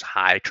 Wednesday are those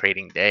high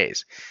trading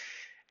days.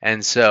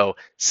 And so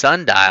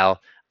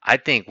Sundial, I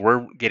think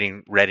we're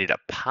getting ready to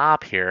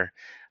pop here.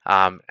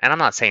 And I'm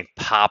not saying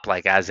pop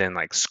like as in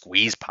like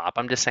squeeze pop.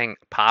 I'm just saying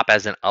pop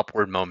as an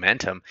upward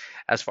momentum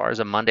as far as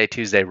a Monday,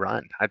 Tuesday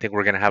run. I think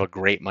we're going to have a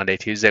great Monday,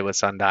 Tuesday with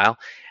Sundial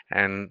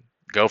and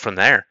go from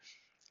there,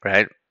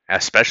 right?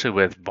 Especially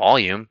with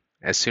volume.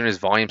 As soon as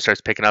volume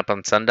starts picking up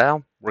on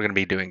Sundial, we're going to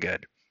be doing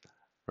good,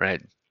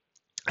 right?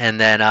 And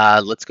then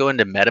let's go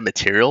into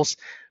metamaterials.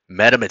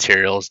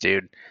 Metamaterials,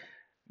 dude.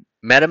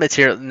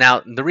 Metamaterial.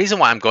 Now, the reason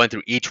why I'm going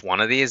through each one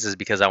of these is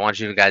because I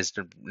want you guys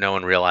to know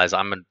and realize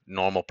I'm a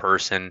normal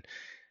person.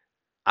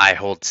 I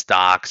hold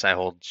stocks, I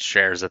hold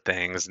shares of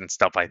things and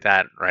stuff like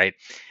that, right?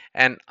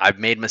 And I've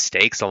made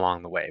mistakes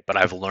along the way, but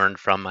I've learned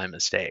from my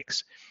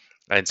mistakes.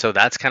 And so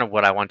that's kind of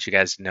what I want you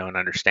guys to know and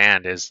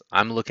understand is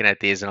I'm looking at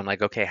these and I'm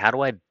like, okay, how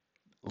do I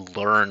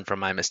learn from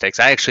my mistakes?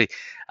 I actually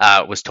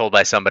was told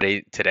by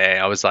somebody today,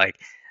 I was like,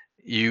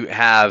 you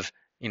have,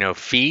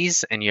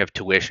 fees and you have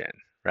tuition,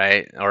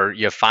 right? Or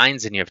you have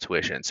fines and you have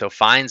tuition. So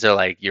fines are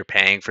like you're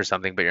paying for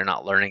something, but you're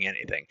not learning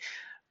anything.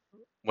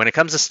 When it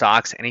comes to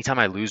stocks, anytime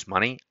I lose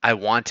money, I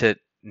want to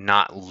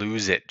not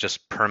lose it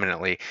just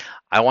permanently.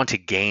 I want to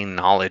gain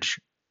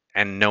knowledge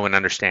and know and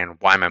understand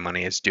why my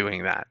money is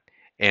doing that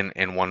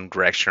in one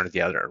direction or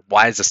the other.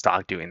 Why is the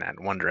stock doing that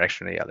in one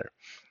direction or the other?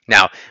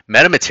 Now,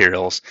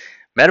 metamaterials,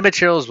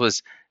 metamaterials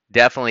was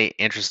definitely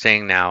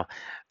interesting. Now,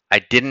 I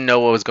didn't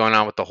know what was going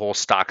on with the whole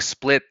stock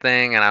split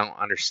thing, and I don't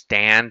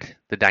understand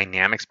the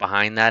dynamics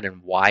behind that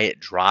and why it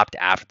dropped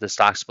after the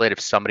stock split. If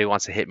somebody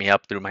wants to hit me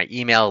up through my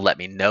email, let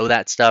me know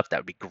that stuff. That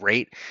would be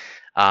great.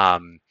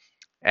 Um,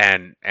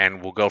 and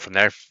we'll go from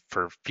there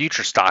for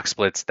future stock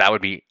splits. That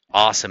would be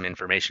awesome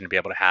information to be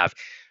able to have.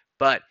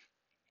 But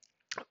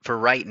for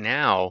right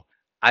now,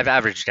 I've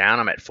averaged down.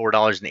 I'm at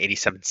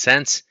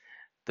 $4.87.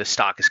 The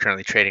stock is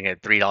currently trading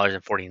at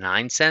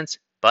 $3.49.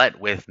 But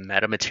with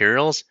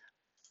metamaterials,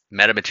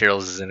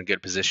 metamaterials is in a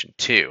good position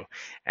too.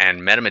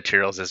 And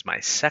metamaterials is my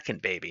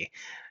second baby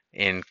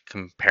in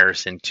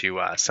comparison to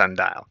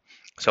Sundial.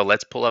 So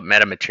let's pull up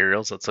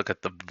metamaterials. Let's look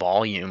at the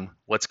volume.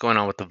 What's going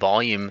on with the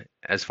volume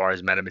as far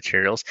as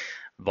metamaterials?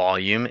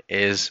 Volume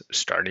is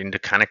starting to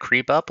kind of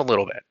creep up a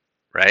little bit,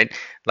 right?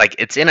 Like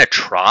it's in a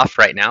trough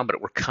right now,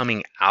 but we're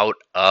coming out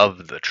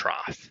of the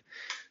trough.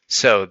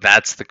 So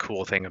that's the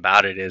cool thing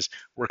about it is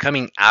we're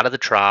coming out of the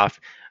trough.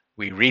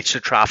 We reached the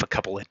trough a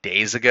couple of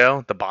days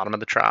ago, the bottom of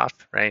the trough,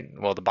 right?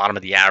 Well, the bottom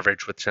of the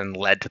average, which then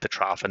led to the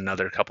trough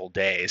another couple of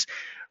days,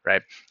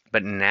 right?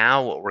 But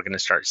now what we're going to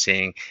start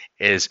seeing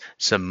is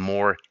some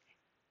more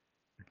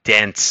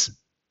dense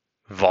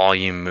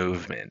volume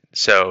movement.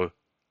 So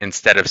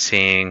instead of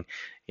seeing,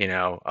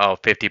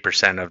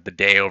 50% of the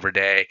day over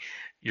day,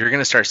 you're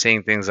going to start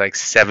seeing things like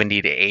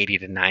 70 to 80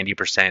 to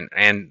 90%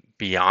 and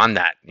beyond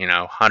that,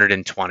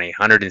 120,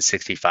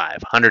 165,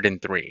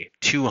 103,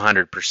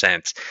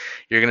 200%.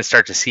 You're going to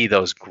start to see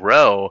those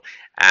grow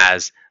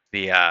as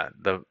the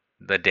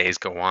days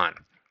go on,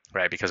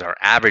 right? Because our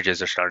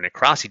averages are starting to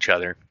cross each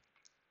other.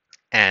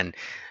 And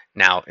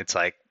now it's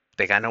like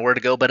they got nowhere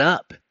to go but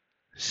up.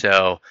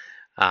 So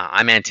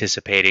I'm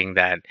anticipating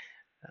that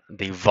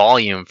the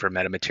volume for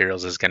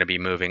metamaterials is going to be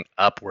moving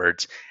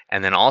upwards.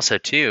 And then also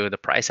too, the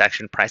price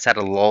action price at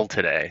a lull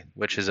today,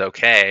 which is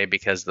okay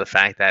because the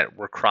fact that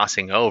we're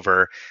crossing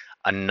over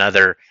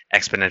another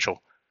exponential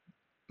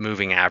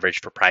moving average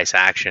for price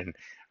action,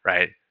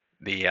 right?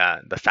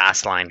 The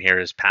fast line here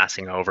is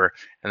passing over.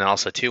 And then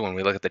also too, when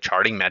we look at the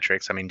charting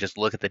metrics, I mean, just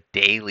look at the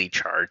daily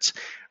charts,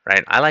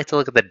 right? I like to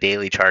look at the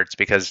daily charts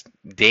because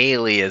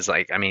daily is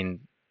like, I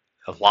mean,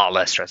 a lot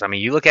less stress. I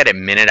mean, you look at it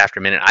minute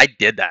after minute. I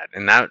did that,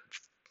 and that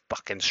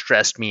fucking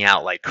stressed me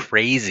out like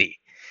crazy.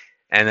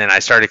 And then I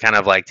started kind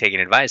of like taking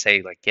advice.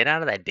 Hey, like get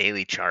out of that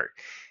daily chart.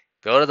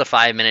 Go to the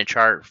 5 minute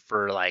chart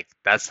for like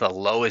that's the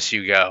lowest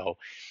you go.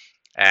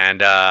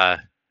 And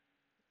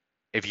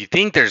if you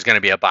think there's going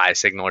to be a buy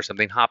signal or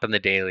something, hop in the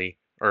daily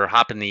or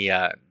hop in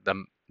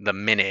the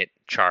minute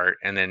chart,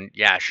 and then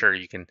yeah, sure,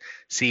 you can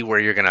see where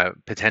you're going to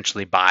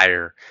potentially buy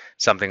or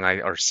something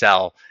like or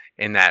sell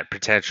in that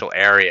potential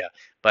area.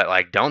 But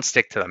like, don't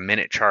stick to the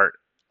minute chart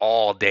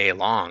all day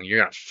long. You're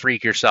going to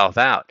freak yourself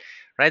out,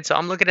 right? So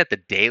I'm looking at the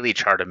daily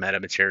chart of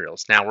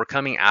metamaterials. Now we're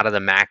coming out of the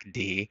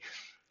MACD,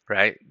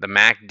 right? The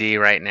MACD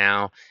right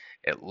now,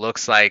 it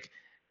looks like,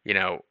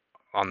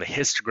 on the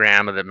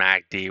histogram of the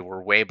MACD,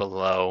 we're way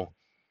below,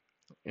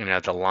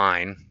 the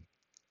line,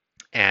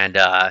 and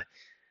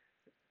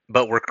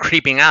but we're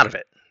creeping out of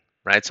it,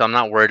 right? So I'm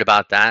not worried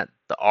about that.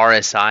 The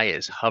RSI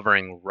is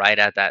hovering right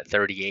at that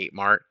 38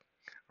 mark,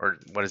 or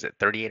what is it,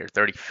 38 or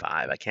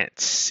 35? I can't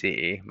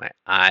see. My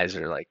eyes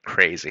are like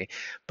crazy.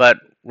 But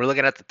we're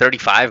looking at the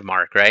 35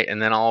 mark, right?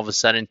 And then all of a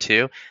sudden,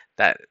 too,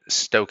 that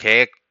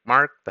stochastic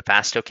mark, the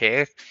fast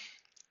stochastic,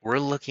 we're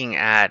looking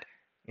at,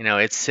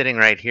 it's sitting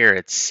right here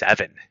at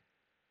 7.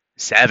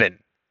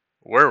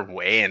 We're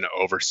way in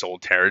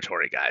oversold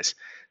territory, guys.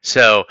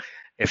 So,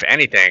 if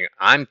anything,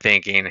 I'm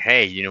thinking,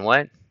 hey, you know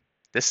what?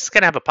 This is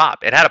gonna have a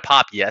pop. It had a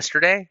pop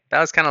yesterday. That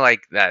was kind of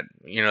like that,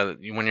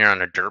 when you're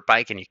on a dirt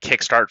bike and you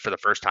kickstart for the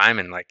first time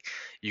and like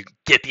you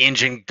get the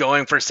engine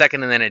going for a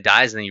second and then it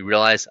dies and then you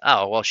realize,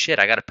 oh well, shit,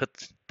 I gotta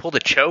pull the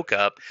choke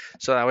up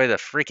so that way the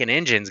freaking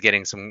engine's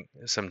getting some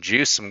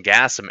juice, some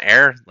gas, some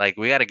air. Like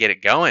we got to get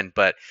it going,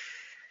 but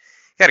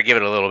got to give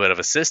it a little bit of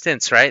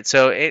assistance, right?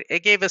 So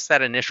it gave us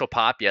that initial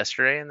pop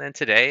yesterday, and then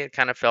today it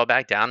kind of fell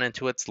back down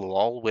into its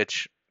lull,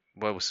 which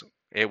was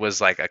it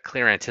was like a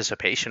clear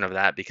anticipation of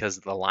that because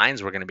the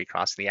lines were going to be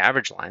crossing the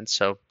average line.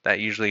 So that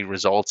a usually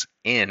results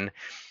in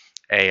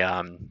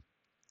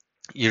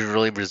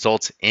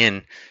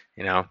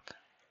you know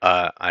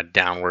a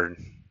downward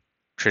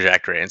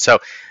trajectory. And so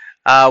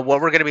what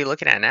we're going to be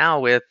looking at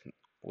now with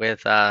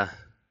the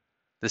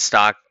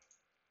stock,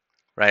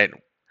 right?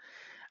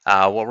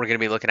 What we're going to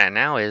be looking at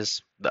now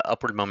is the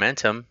upward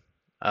momentum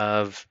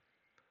of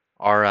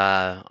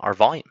our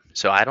volume.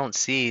 So I don't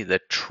see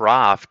the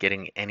trough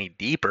getting any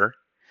deeper,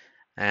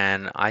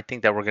 and I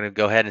think that we're going to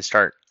go ahead and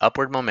start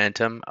upward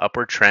momentum,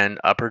 upward trend,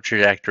 upward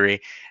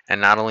trajectory, and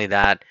not only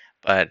that,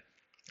 but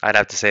I'd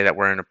have to say that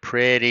we're in a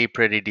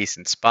pretty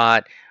decent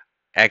spot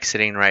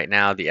exiting right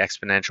now the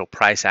exponential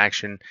price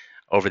action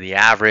over the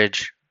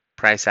average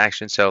price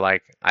action. So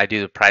like I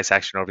do the price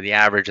action over the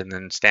average and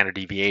then standard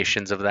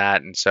deviations of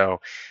that. And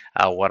so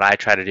what I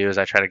try to do is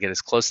I try to get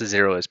as close to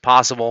zero as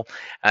possible.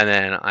 And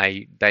then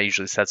that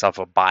usually sets off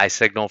a buy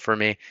signal for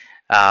me.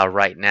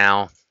 Right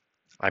now,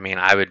 I mean,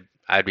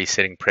 I'd be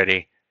sitting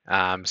pretty,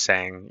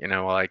 saying,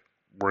 like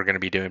we're going to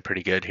be doing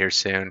pretty good here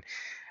soon.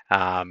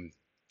 Um,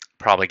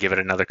 Probably give it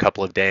another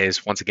couple of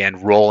days. Once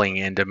again, rolling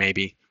into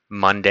maybe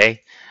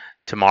Monday.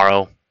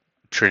 Tomorrow,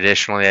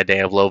 traditionally a day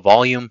of low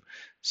volume.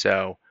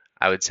 So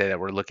I would say that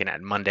we're looking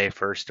at Monday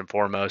first and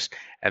foremost,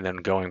 and then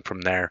going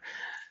from there.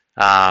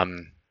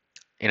 Um,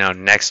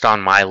 next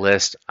on my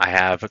list, I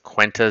have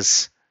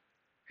Quintas.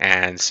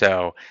 And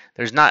so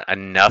there's not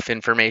enough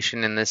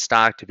information in this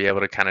stock to be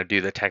able to kind of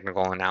do the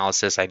technical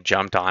analysis. I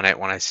jumped on it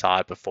when I saw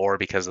it before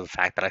because of the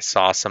fact that I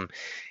saw some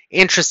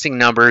interesting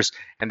numbers.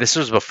 And this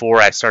was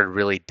before I started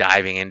really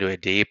diving into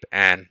it deep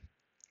and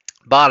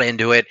bought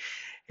into it.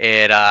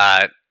 It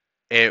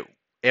it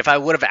if I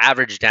would have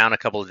averaged down a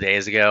couple of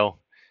days ago,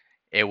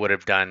 it would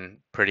have done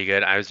pretty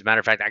good. As a matter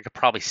of fact, I could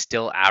probably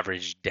still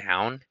average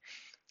down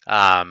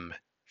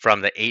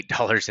from the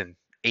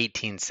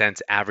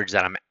 $8.18 average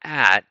that I'm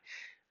at.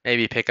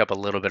 Maybe pick up a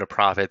little bit of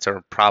profits,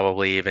 or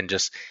probably even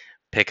just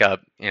pick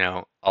up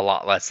a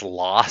lot less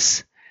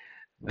loss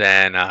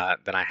than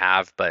I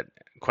have. But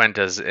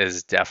Quintas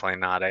is definitely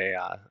not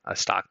a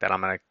stock that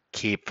I'm going to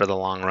keep for the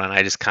long run.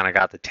 I just kind of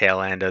got the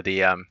tail end of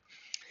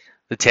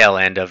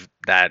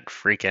that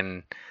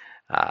freaking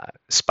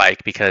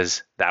spike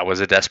because that was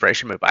a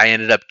desperation move. I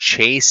ended up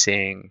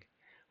chasing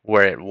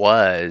where it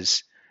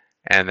was,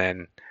 and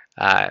then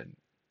I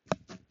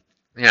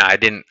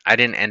didn't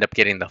end up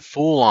getting the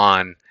full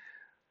on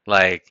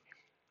like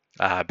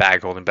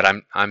bag holding, but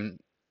I'm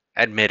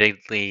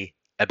admittedly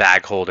a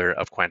bag holder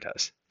of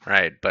Quintas,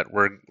 right? But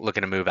we're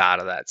looking to move out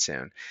of that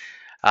soon.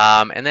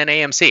 And then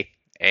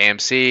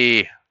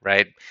AMC,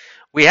 right?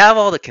 We have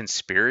all the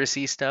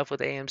conspiracy stuff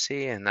with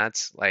AMC, and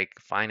that's like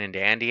fine and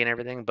dandy and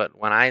everything. But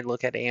when I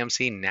look at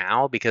AMC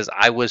now, because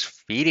I was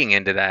feeding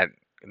into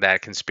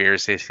that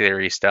conspiracy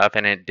theory stuff,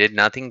 and it did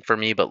nothing for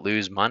me but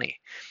lose money,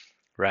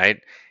 right?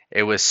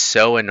 It was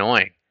so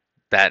annoying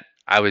that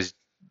I was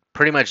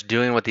pretty much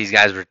doing what these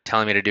guys were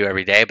telling me to do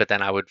every day, but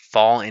then I would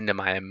fall into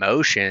my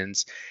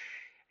emotions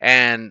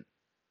and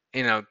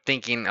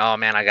thinking, oh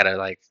man, I gotta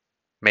like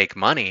make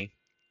money.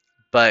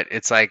 But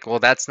it's like, well,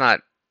 that's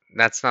not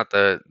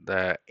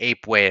the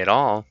ape way at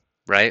all,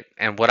 right?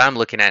 And what I'm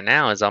looking at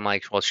now is I'm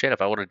like, well, shit,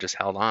 if I would have just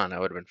held on, I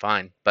would have been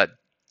fine. But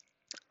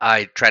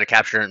I tried to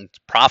capture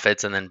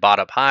profits and then bought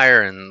up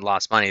higher and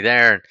lost money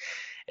there. And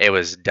it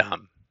was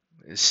dumb,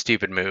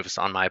 stupid moves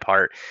on my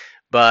part.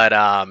 But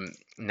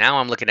now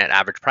I'm looking at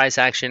average price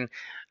action.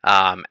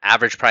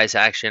 Average price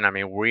action, I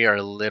mean, we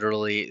are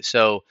literally,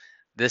 so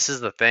this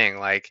is the thing,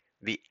 like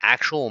the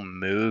actual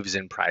moves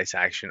in price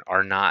action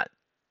are not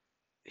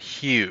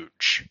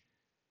huge,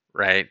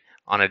 right,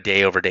 on a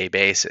day over day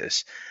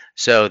basis.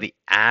 So the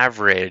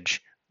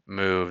average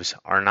moves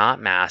are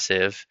not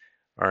massive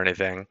or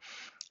anything,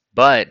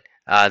 but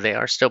they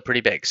are still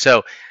pretty big.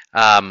 So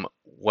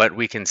what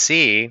we can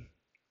see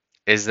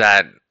is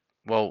that,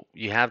 well,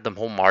 you have the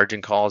whole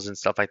margin calls and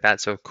stuff like that.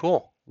 So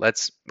cool.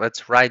 Let's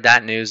ride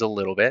that news a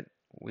little bit.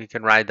 We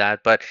can ride that,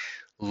 but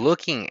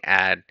looking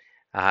at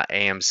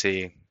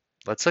AMC,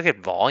 let's look at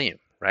volume,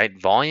 right?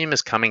 Volume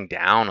is coming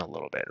down a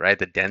little bit, right?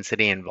 The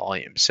density and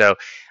volume. So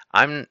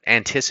I'm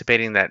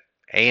anticipating that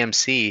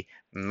AMC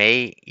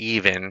may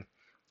even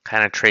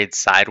kind of trade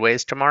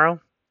sideways tomorrow,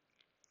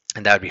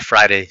 and that would be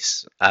Friday,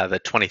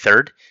 the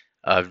 23rd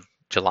of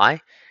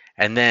July,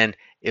 and then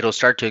it'll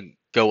start to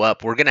go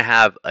up. We're going to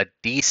have a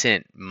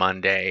decent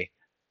Monday,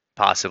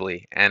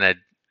 possibly, and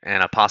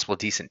and a possible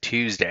decent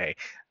Tuesday.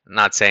 I'm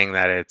not saying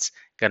that it's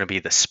going to be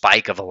the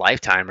spike of a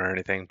lifetime or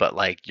anything, but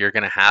like you're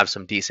going to have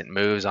some decent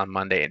moves on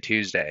Monday and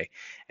Tuesday,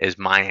 is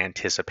my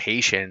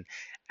anticipation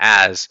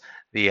as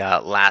the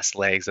last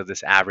legs of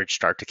this average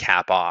start to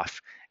cap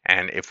off.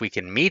 And if we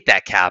can meet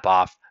that cap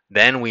off,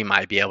 then we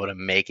might be able to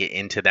make it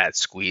into that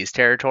squeeze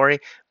territory.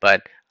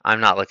 But I'm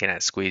not looking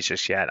at squeeze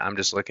just yet. I'm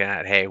just looking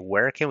at, hey,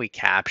 where can we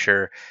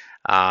capture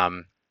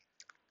um,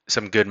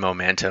 some good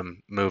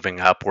momentum moving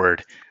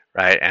upward,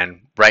 right?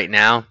 And right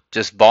now,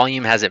 just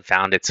volume hasn't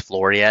found its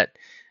floor yet.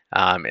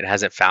 It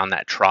hasn't found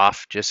that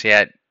trough just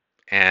yet.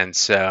 And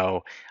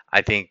so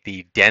I think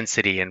the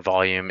density and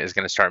volume is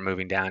going to start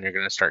moving down. You're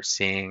going to start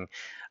seeing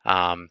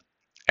um,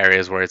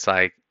 areas where it's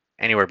like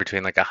anywhere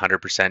between like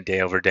 100%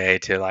 day over day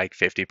to like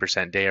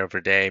 50% day over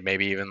day,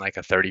 maybe even like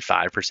a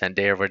 35%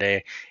 day over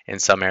day in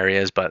some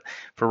areas. But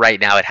for right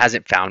now, it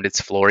hasn't found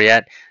its floor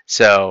yet.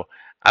 So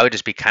I would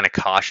just be kind of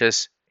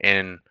cautious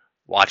in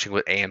watching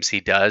what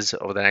AMC does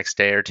over the next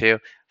day or two.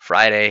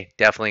 Friday,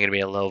 definitely going to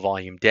be a low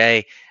volume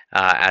day,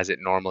 as it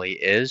normally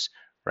is,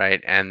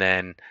 right? And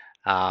then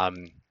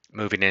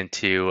moving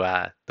into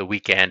the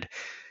weekend,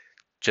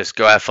 just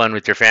go have fun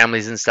with your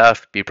families and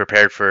stuff. Be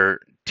prepared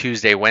for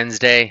Tuesday,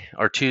 Wednesday,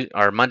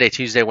 or Monday,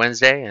 Tuesday,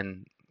 Wednesday,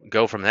 and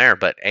go from there.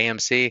 But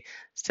AMC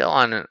still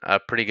on a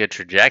pretty good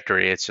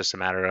trajectory. It's just a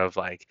matter of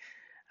like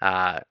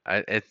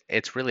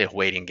it's really a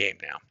waiting game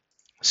now.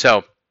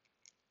 So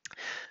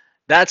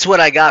that's what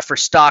I got for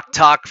Stock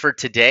Talk for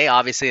today.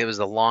 Obviously, it was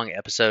a long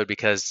episode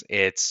because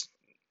it's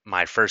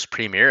my first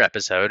premiere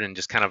episode and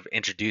just kind of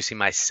introducing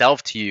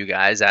myself to you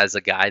guys as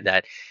a guy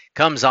that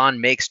comes on,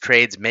 makes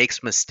trades,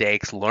 makes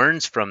mistakes,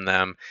 learns from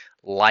them,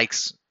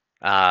 likes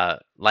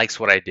likes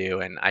what I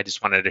do, and I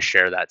just wanted to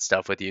share that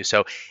stuff with you.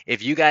 So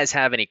if you guys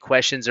have any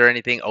questions or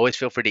anything, always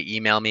feel free to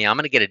email me. I'm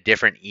going to get a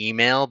different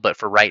email, but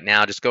for right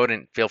now, just go ahead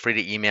and feel free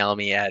to email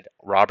me at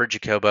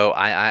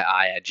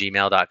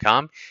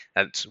robertjacoboiii@gmail.com.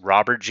 That's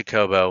Robert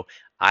Jacobo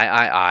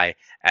III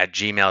at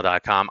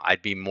gmail.com.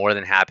 I'd be more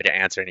than happy to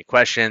answer any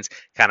questions,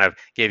 kind of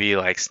give you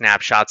like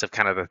snapshots of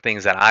kind of the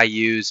things that I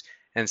use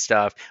and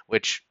stuff,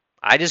 which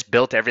I just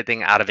built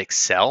everything out of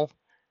Excel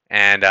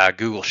and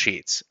Google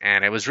Sheets.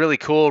 And it was really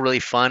cool, really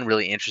fun,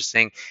 really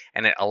interesting.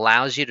 And it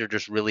allows you to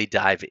just really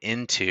dive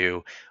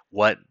into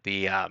what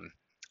the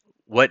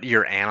what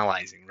you're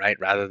analyzing, right?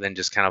 Rather than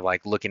just kind of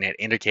like looking at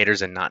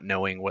indicators and not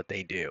knowing what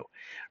they do,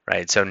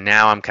 right? So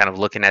now I'm kind of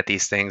looking at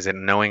these things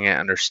and knowing and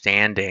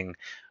understanding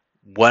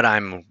what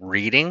I'm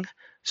reading.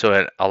 So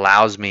it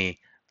allows me,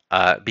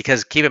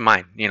 because keep in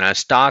mind,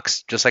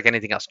 stocks, just like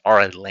anything else,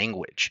 are a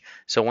language.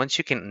 So once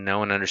you can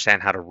know and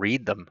understand how to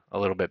read them a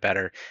little bit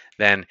better,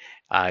 then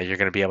you're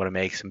going to be able to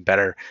make some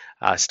better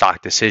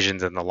stock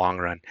decisions in the long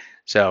run.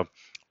 So,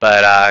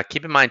 but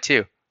keep in mind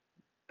too,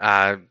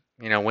 uh,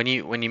 when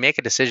you make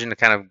a decision to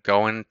kind of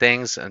go in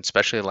things, and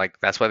especially like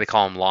that's why they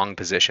call them long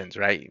positions,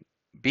 right?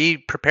 Be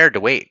prepared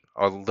to wait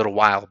a little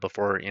while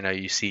before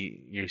you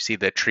see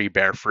the tree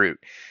bear fruit,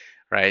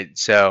 right?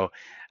 So,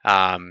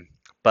 um,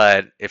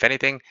 but if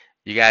anything,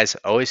 you guys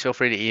always feel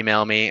free to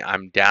email me.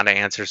 I'm down to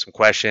answer some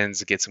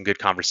questions, get some good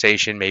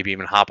conversation, maybe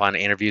even hop on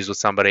interviews with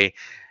somebody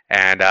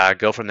and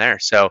go from there.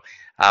 So,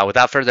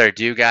 without further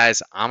ado,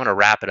 guys, I'm going to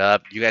wrap it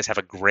up. You guys have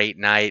a great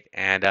night,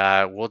 and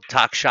we'll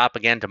talk shop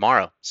again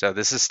tomorrow. So,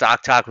 this is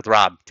Stock Talk with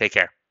Rob. Take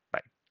care.